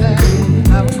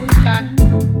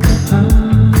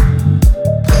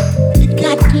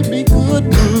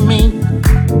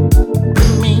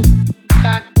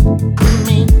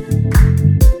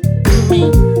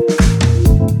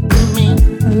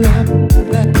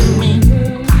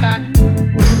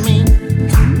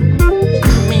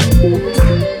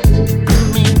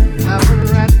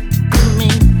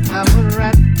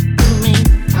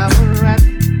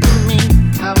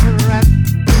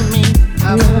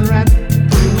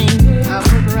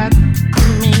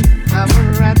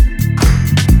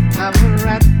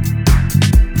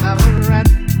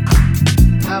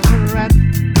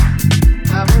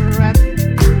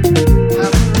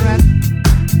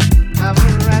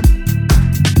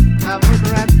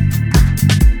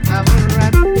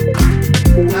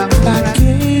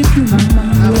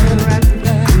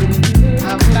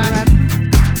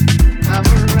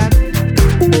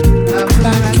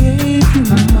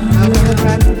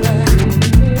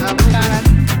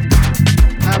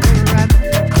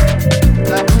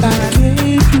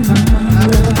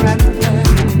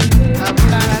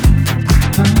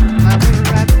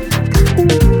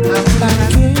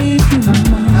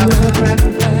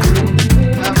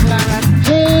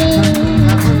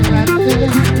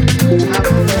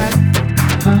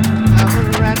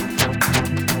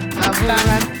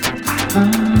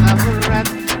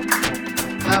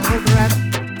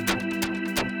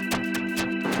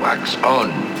 Wax on,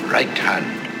 right hand.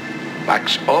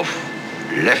 Wax off,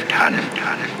 left hand.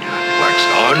 Wax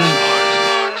on,